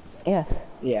combat? Yes.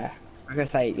 Yeah. I'm gonna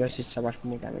say yours is so much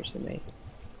more damage than me.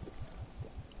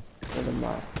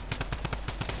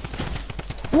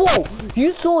 Whoa!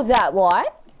 You saw that, right?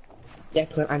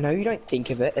 Declan, I know you don't think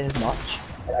of it as much.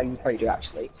 You probably do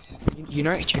actually. Do you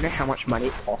know how much money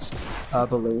it costs per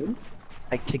balloon?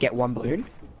 Like to get one balloon?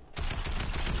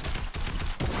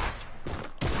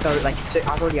 So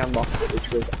I've already unlocked it,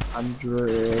 which was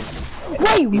 100.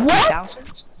 Wait, what?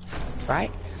 50,000,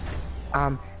 right?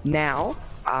 Now,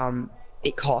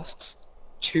 it costs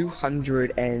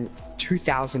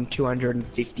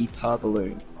 2,250 per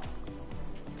balloon.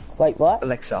 Wait, what?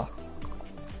 Alexa,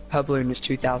 per balloon is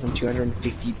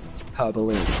 2,250 per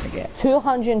balloon I get.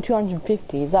 200 and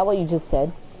 250, is that what you just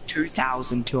said?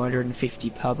 2,250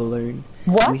 per balloon.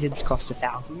 What? Wizards cost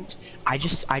 1,000.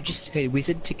 Okay,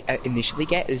 wizard to initially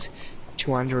get is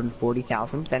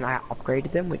 240,000. Then I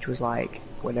upgraded them, which was like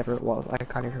whatever it was. I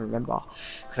can't even remember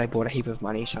because I bought a heap of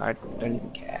money, so I don't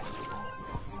even care.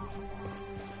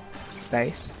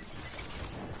 Base.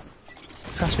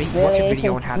 Trust me, watch a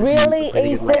video on how to do really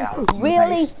good layouts in your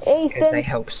base, because they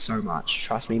help so much.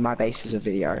 Trust me, my base is a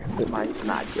video, but mine's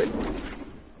mad good.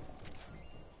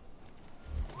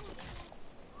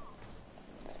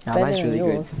 Now mine's really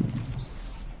good.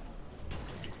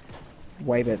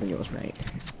 Way better than yours, mate.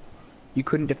 You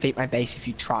couldn't defeat my base if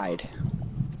you tried.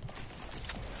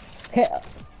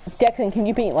 Declan, can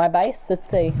you beat my base? Let's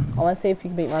see. I want to see if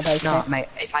you can beat my base. No, mate.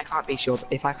 If I can't beat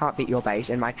your base,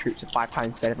 and my troops are 5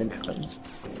 times better than Declan's,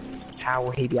 how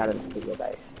will he be able to defeat your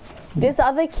base? There's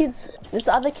other kids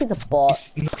are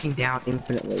bots. He's knocking down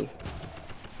infinitely.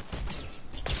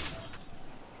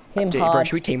 Hard. Bro,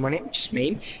 should we team on him? Just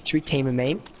meme? Should we team a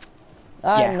meme?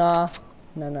 Yeah. Nah.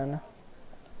 No. No,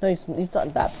 he's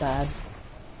not that bad.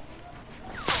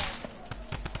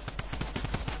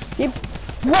 Yep.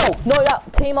 Whoa! No,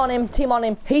 team on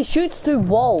him. He shoots through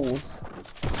walls.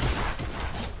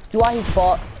 Do I his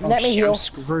bot? Let me heal. I'm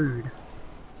screwed.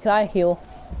 Can I heal?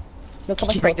 Look how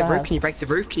much Can you break the roof? Can you break the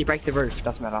roof? Can you break the roof?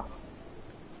 Doesn't matter.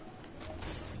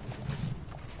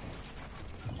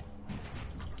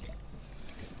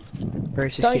 Don't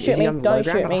shoot me, don't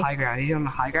shoot me. Is he on the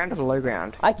high ground or the low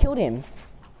ground? I killed him.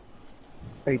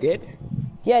 Oh, you did?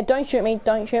 Yeah, don't shoot me,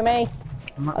 don't shoot me.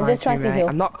 I'm just trying to heal.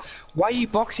 I'm not. Why are you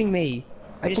boxing me?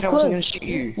 I just know I wasn't gonna shoot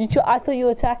you. I thought you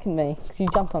were attacking me because you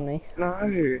jumped on me.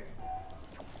 No.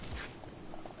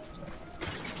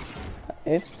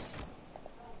 Oops.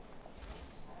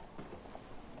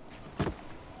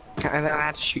 Am I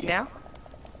allowed to shoot now?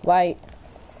 Wait.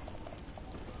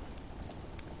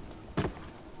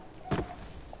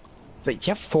 But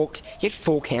you have four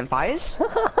campfires?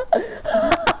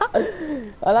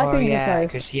 I like oh yeah,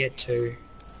 because he had 2.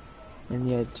 And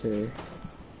you had 2.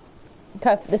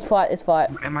 Okay, let's fight.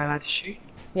 Am I allowed to shoot?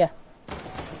 Yeah.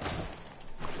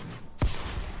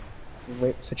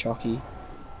 Whip for Chucky.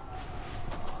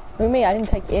 With me, I didn't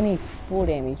take any fall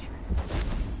damage.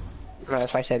 No,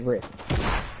 that's why I said rip.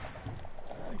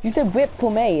 You said whip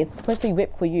for me, it's supposed to be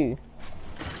whip for you.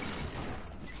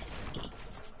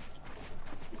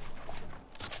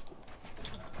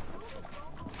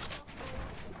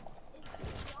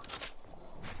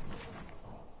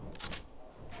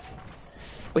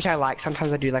 Which I like,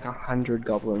 sometimes I do like 100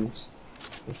 goblins.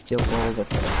 And steal all the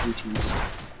booties.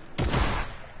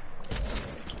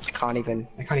 I can't even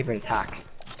attack.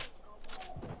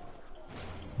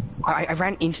 I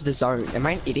ran into the zone. Am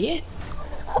I an idiot?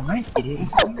 Am I an idiot?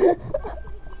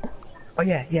 Oh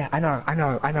yeah, I know.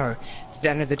 I know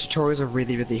the tutorials are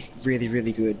really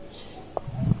good.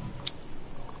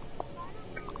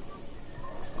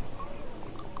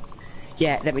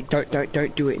 Yeah,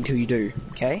 don't do it until you do,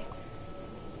 okay?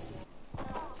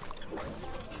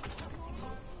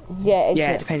 Yeah,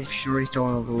 it depends if you're already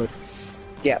stolen all the loot.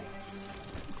 Yep.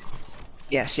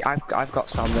 Yeah, see, I've got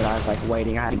some that I'm like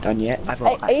waiting. I haven't done yet.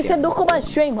 Hey, Ethan, look at my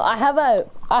stream. I have a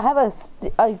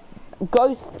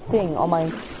ghost thing on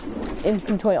my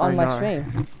inventory on my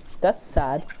stream. That's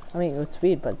sad. I mean, it's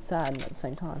weird, but sad at the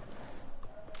same time.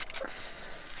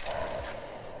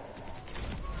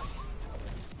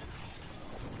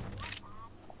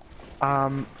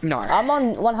 No. I'm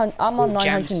on 100. I'm on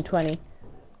 920.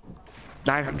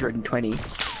 920.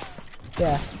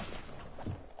 Yeah.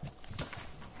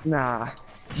 Nah.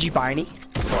 Did you buy any?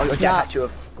 Or your dad had to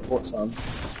have bought some?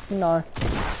 No.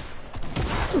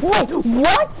 Wait,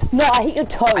 what? No, I hit your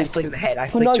toes. I flicked the head. I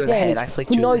for flicked no you in the damage. head. I flicked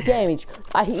for you no in the head. damage.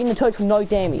 I hit you in the toes for no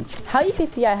damage. How are you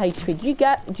 58 HP?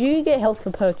 Do you get health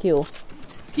per kill?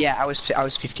 Yeah, I was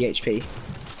 50 HP.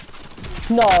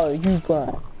 No, you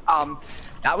weren't.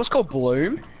 That was called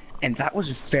Bloom, and that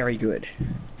was very good.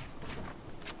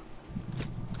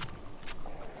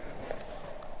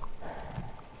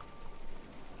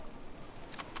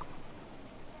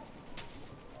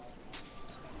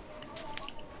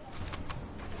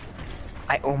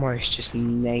 I almost just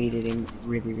naded him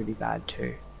really bad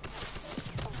too.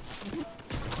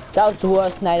 That was the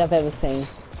worst nade I've ever seen.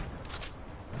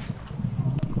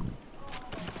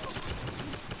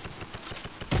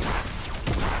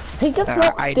 He just knocks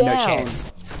I had down. no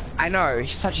chance. I know,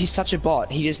 he's such a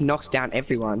bot. He just knocks down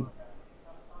everyone.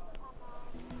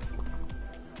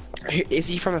 Is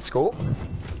he from a school?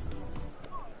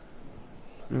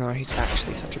 No, he's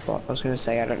actually such a bot. I was gonna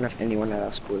say, I don't know if anyone at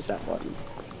our school is that bot.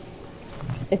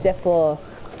 Except for...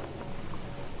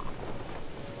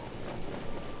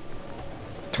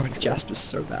 God, Jasper's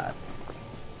so bad.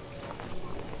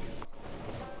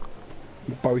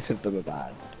 Both of them are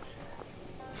bad.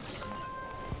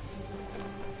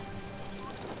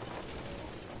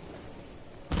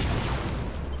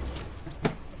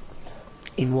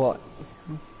 In what?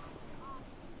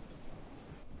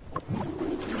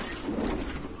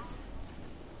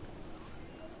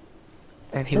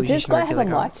 And he Does was this using guy have a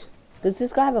regular mic? guns. Does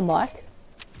this guy have a mic?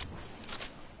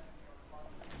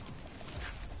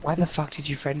 Why the fuck did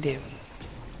you friend him?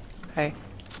 Hey.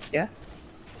 Yeah?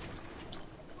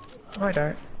 No, I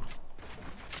don't.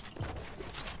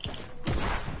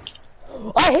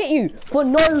 I hit you for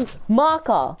no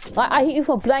marker. I hit you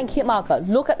for blank hit marker.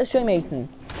 Look at the stream, Ethan.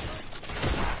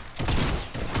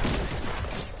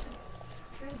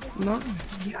 No,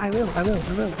 yeah, I will.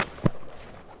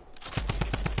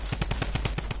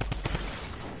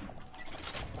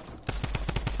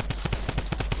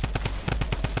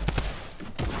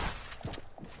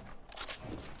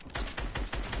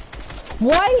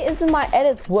 Why isn't my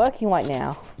edits working right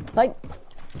now? Like...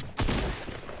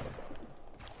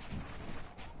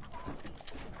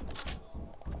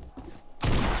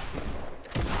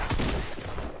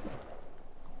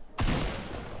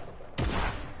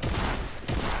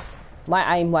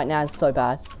 My aim right now is so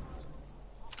bad.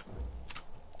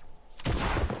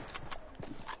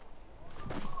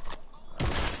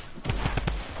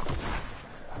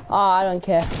 Oh, I don't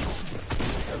care.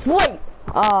 Wait!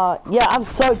 Yeah, I'm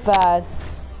so bad.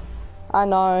 I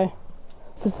know.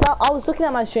 I was looking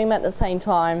at my stream at the same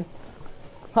time.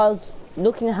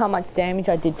 looking at how much damage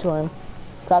I did to him.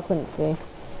 So I couldn't see.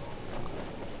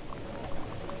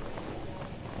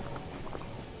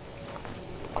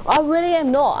 I really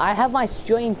am not. I have my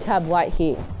stream tab right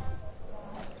here.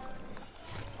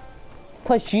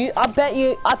 Plus I bet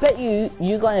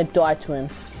you're gonna die to him.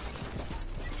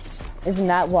 Isn't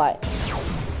that right?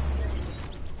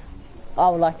 I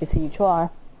would like to see you try.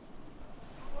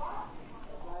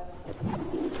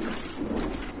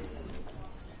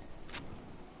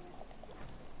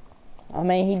 I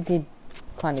mean, he did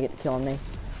kind of get the kill on me.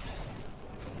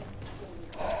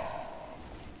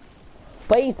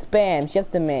 But he spams, you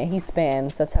have to admit, he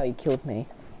spams, that's how he killed me.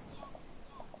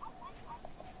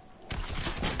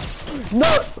 No!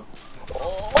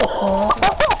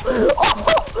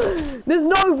 There's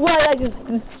no way I just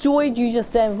destroyed you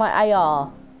just then with my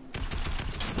AR.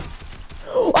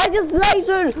 I just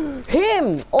lasered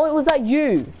him! Or was that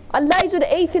you? I lasered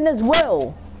Ethan as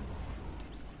well.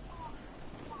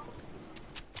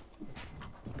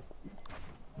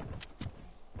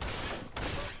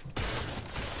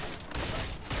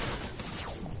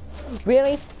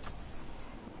 Really?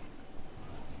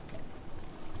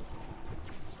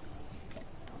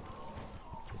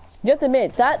 You have to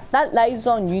admit, that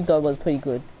laser on you though was pretty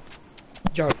good.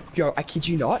 Yo, I kid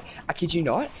you not.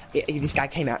 This guy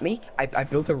came at me, I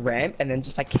built a ramp and then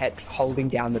just like kept holding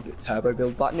down the turbo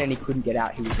build button and he couldn't get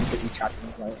out, he was completely trapped in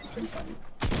his zone. It's pretty funny.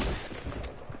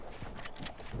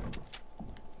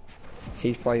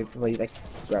 He's probably like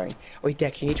swearing. Wait,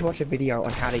 Deck, you need to watch a video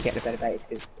on how to get a better base,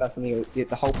 because personally,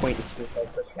 the whole point is to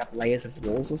have layers of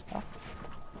walls and stuff.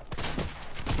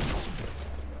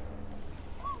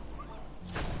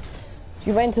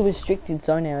 You went to a restricted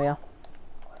zone area.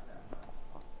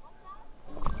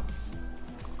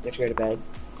 You have to go to bed.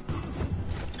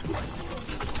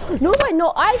 No, wait,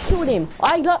 no, I killed him.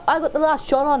 I got the last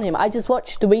shot on him. I just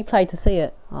watched the replay to see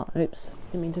it. Oh, oops,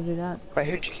 didn't mean to do that. Wait,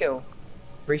 who'd you kill?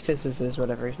 Reese's is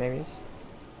whatever his name is.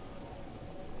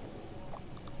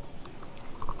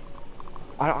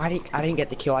 I didn't get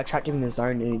the kill. I trapped him in the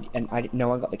zone and no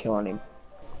one got the kill on him.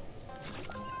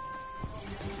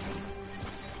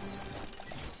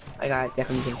 I got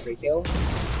definitely 3 kills.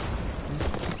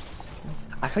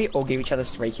 I thought we all gave each other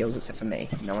 3 kills except for me.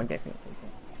 No one gave me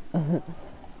 3 kills.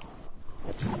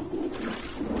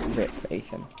 Rip for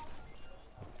Ethan.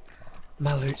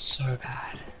 My loot's so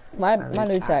bad. My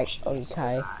loot's like okay.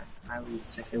 So my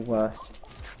loot's like the worst.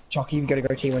 Jockey, you gotta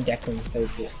go T1 Declan so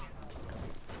good.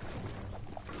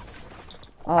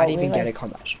 Oh, I didn't even really? get a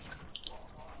combat shot.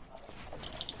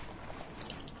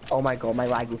 Oh my god, my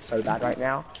lag is so bad right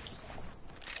now.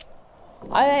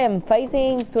 I am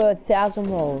facing for 1,000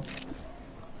 rolls.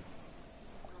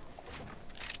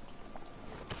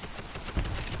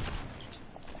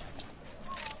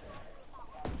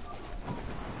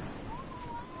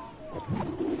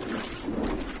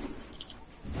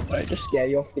 Don't just scare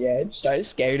you off the edge. Don't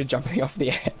scare you to jumping off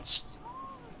the edge.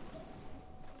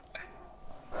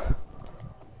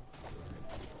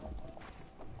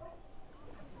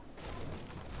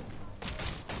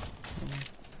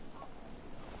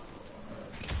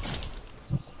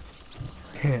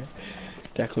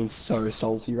 Declan's so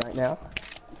salty right now.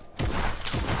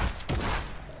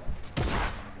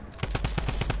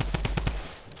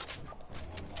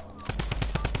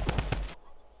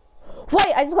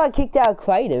 Wait, I just got kicked out of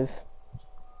creative.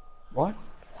 What?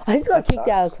 I just got That kicked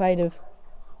out of sucks. creative.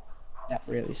 That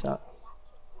really sucks.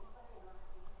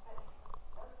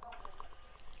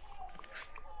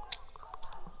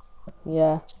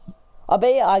 Yeah. I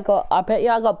bet you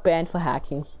I got banned for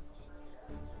hacking.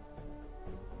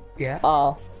 Yeah?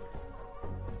 Oh.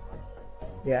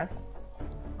 Yeah?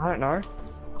 I don't know.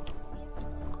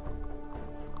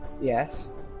 Yes.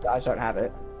 I don't have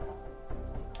it.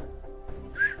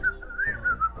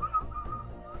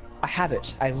 I have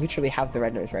it. I literally have the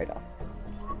red nose radar.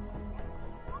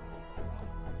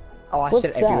 Oh, I What's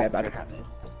said it everywhere, that? but I don't have it.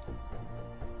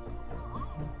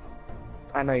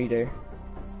 I know you do.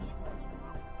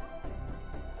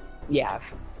 Yeah.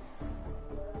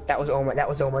 That was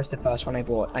almost the first one I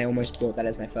bought. I almost bought that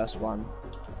as my first one.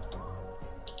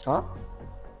 Huh?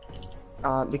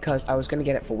 Because I was gonna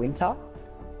get it for winter,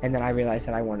 and then I realized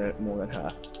that I wanted it more than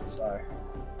her. So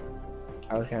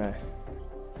I was gonna.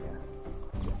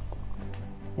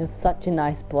 You're such a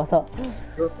nice brother.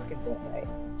 You're a fucking bot, mate.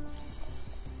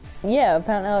 Yeah,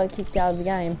 apparently I got kicked out of the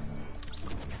game.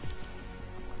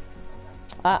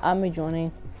 I'm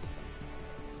rejoining.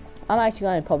 I'm actually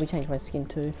going to probably change my skin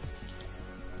too.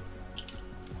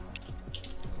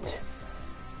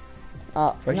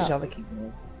 Oh, Where's no. your other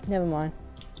keyboard? Never mind.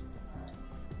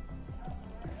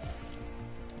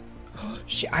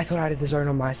 Shit, I thought I had the zone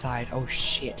on my side. Oh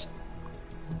shit.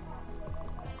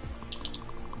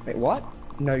 Wait, what?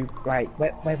 No, wait,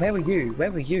 where were you?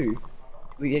 Where were you?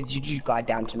 Did you glide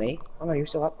down to me? Oh no, you're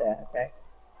still up there, okay.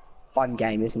 Fun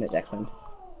game, isn't it, Declan?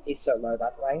 He's so low, by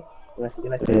the way. Unless he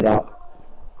made it up.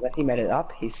 Unless he made it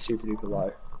up, he's super duper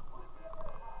low.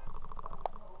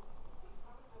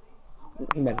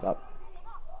 He made it up.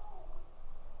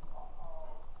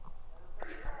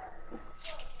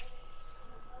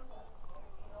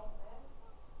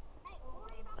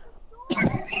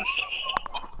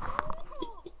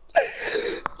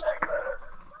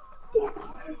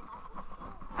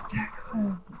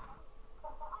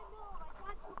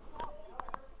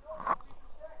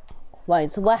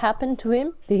 Wait, so what happened to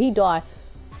him? Did he die?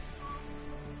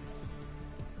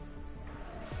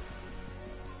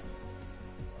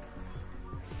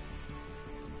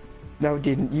 No, it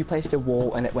didn't. You placed a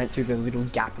wall and it went through the little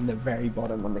gap in the very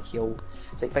bottom on the hill.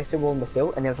 So you placed a wall on the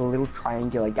hill and there was a little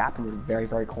triangular gap in the very,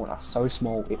 very corner. So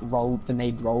small, it rolled, the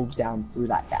nade rolled down through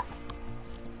that gap.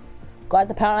 Guys,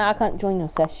 apparently I can't join your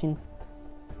session.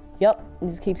 Yep, he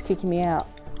just keeps kicking me out.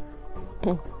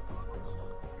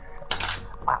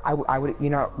 I would, you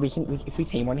know, if we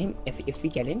team on him, if we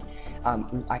get in,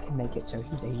 I can make it so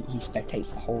he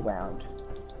spectates the whole round.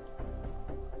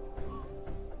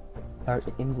 So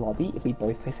in the lobby, if we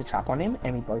both place a trap on him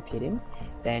and we both hit him,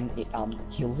 then it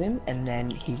kills him and then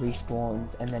he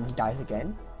respawns and then he dies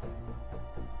again.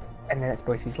 And then it's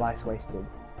both his lives wasted.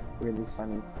 Really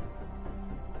funny.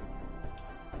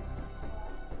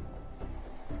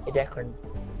 Hey Declan,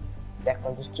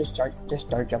 just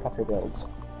don't jump off your builds.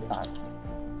 No.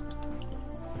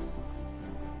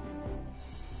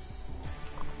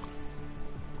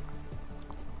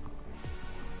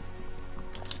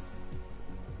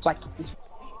 Like this.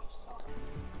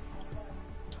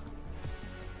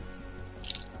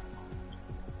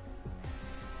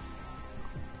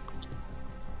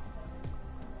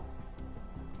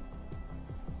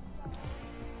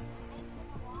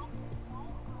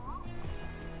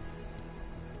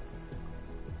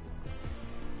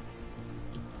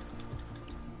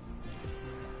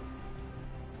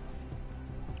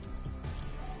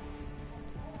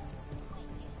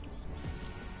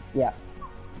 Yeah.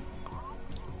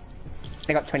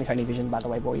 I got 20/20 vision, by the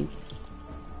way, boy.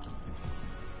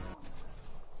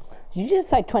 Did you just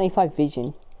say 25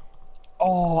 vision?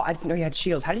 Oh, I didn't know you had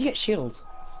shields. How did you get shields?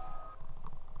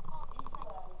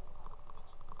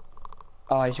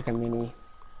 Oh, you took a mini.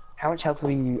 How much health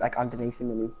were you, like, underneath the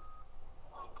mini?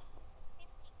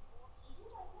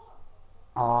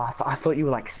 Oh, I thought you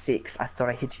were, like, 6. I thought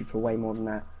I hit you for way more than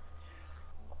that.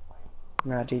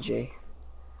 No, GG.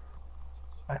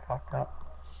 I fucked up.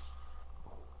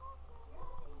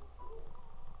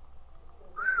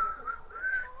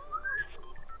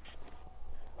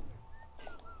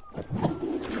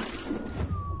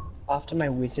 After my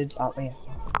wizards, aren't we?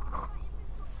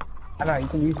 I know, you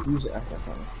can use it. Okay,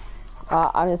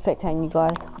 fine. I'm just spectating you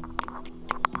guys.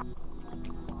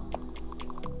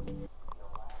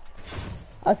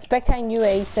 I was spectating you,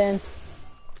 Ethan.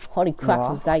 Holy crap,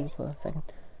 I was lagging for a second.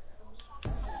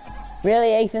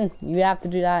 Really, Ethan? You have to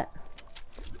do that?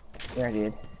 Yeah, I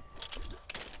did.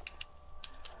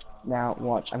 Now,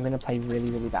 watch. I'm gonna play really,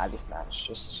 really bad this match,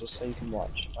 just so you can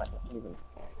watch. Like, even.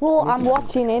 Well, I'm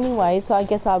watching anyway, so I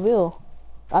guess I will.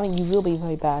 I mean, you will be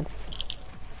very bad.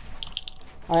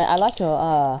 I like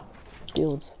your,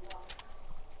 builds.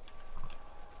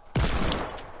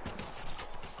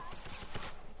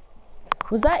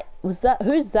 Was that,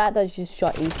 who's that just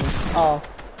shot Ethan? Oh,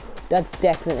 that's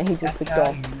Declan, he just picked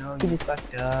off. He just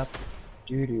fucked up.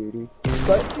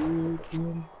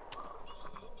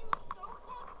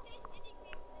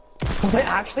 Wait,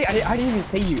 actually, I didn't even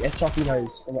see you. It's Jockey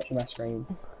knows from watching my screen.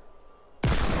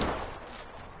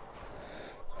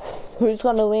 Who's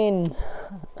gonna win?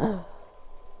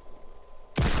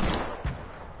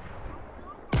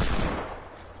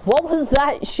 What was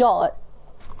that shot?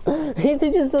 He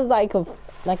just was like a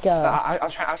I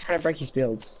was trying to break his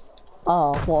builds.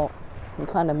 Oh well, you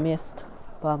kind of missed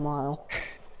by a mile.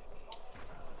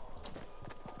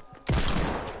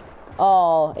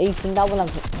 Oh, Ethan, that one I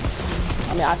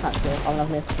mean, I can't see it. I would have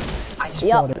missed.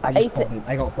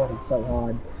 I got botted so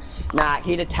hard. Nah,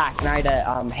 he'd attack and I had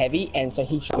a heavy, and so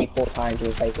he shot me 4 times in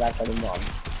the face. That's what I'm wrong.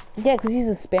 Yeah, because he's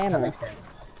a spammer.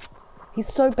 He's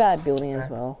so bad building as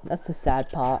well. That's the sad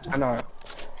part. I know.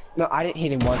 No, I didn't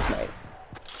hit him once, mate.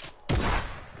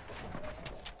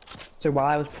 So while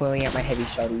I was pulling out my heavy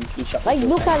shot, he shot me. Like,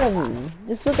 look at him.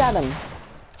 Just look at him.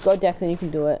 Go, Declan, you can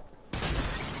do it.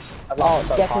 Oh,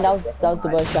 so Declan, that was the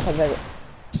worst shot I've ever.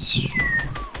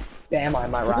 Damn,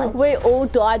 am I right? We all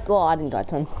died. Oh, I didn't die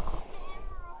to him.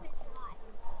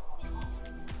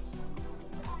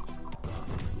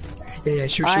 Yeah,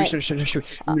 shoot.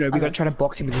 No, we gotta try to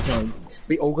box him with the zone.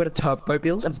 We all gotta turbo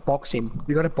build and box him.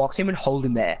 We gotta box him and hold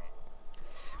him there.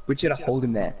 We just gotta hold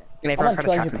him there. And everyone's trying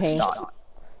to trap him at the start.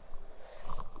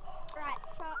 Right,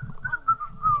 so,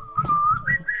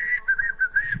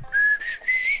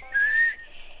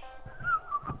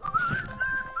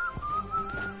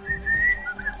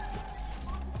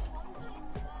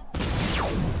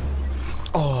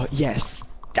 Oh, yes.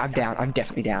 I'm down. I'm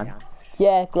definitely down.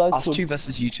 Yeah, glow Us kids. 2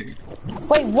 versus you 2.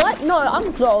 Wait, what? No,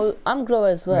 I'm glow. I'm glow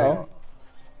as well.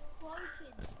 glow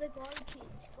kids, the glow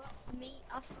kids, but me,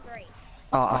 us 3.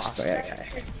 Oh, us 3, okay. I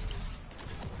have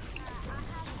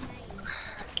names.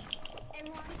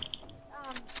 Everyone,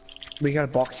 We gotta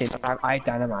box him. I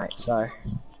dynamite, so.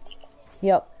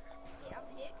 Yep. yeah,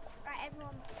 I'm here. Right,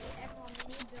 everyone,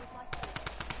 we need to build like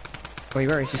this. Wait,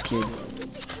 where is this kid? You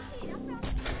see,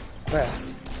 Where?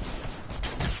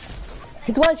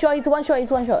 He's one shot. He's one shot.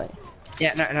 He's one shot.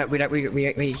 Yeah, no, we don't.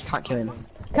 We can't kill him.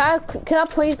 Can I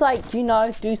please, like, you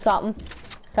know, do something?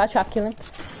 Can I trap kill him?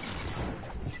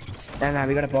 No,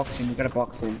 we gotta box him. We gotta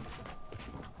box him.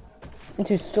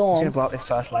 Into He's gonna storm. blow up this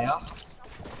first layer.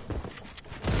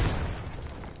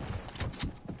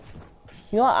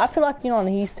 You know what? I feel like you're on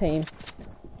his team.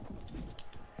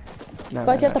 No,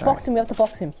 Guys, you have to don't. box him. You have to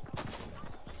box him.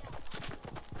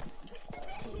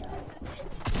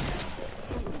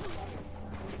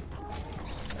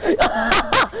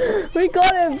 We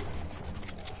got him.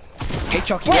 Hey,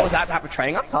 Chucky, what was that about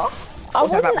betraying us, huh? I What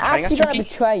was that about wasn't betraying us, actually gonna Chucky?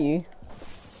 betray you.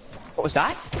 What was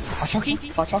that? Oh, Chucky?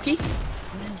 Oh, Chucky?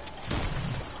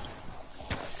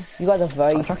 You guys are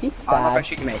very Oh, Chucky? Oh, I'm not gonna bad.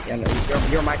 shoot you, mate. Yeah, no,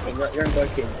 you're on my team. You're in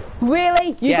both teams. Really?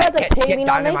 You Yeah, guys are get teaming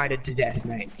on me? dynamited to death,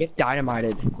 mate. Get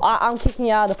dynamited. I'm kicking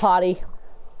you out of the party.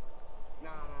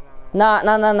 Nah.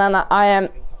 I am.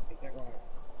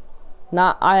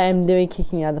 Nah, I am literally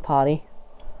kicking you out of the party.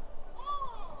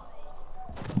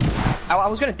 I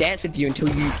was gonna dance with you until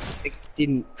you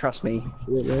didn't trust me.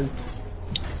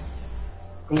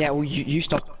 Yeah, well, you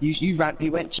stopped. You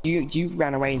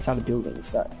ran away inside the building,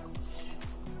 so.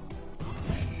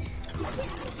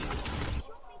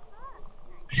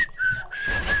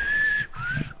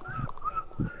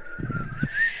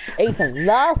 Ethan,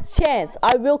 last chance.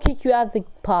 I will kick you out of the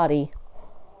party.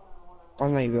 I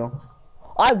know you will.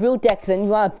 I will, Declan. You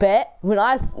want to bet?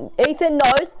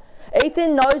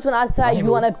 Ethan knows when I say you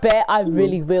want to bet, I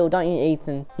really will, don't you,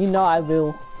 Ethan? You know I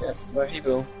will. Yeah, no, he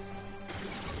will.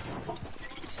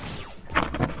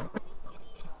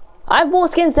 I have more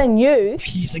skins than you.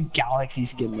 He's a galaxy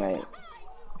skin, mate.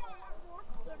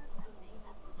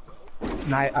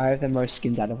 And I have the most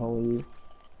skins out of all of you.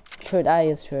 True, that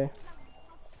is true.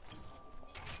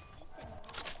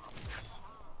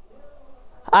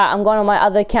 Alright, I'm going on my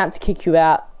other account to kick you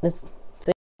out. Let's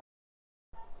see.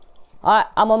 Alright,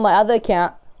 I'm on my other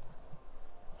account.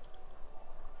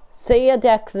 See ya,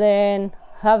 Declan.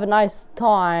 Have a nice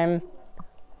time.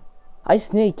 I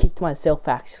just nearly kicked myself,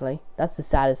 actually. That's the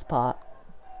saddest part.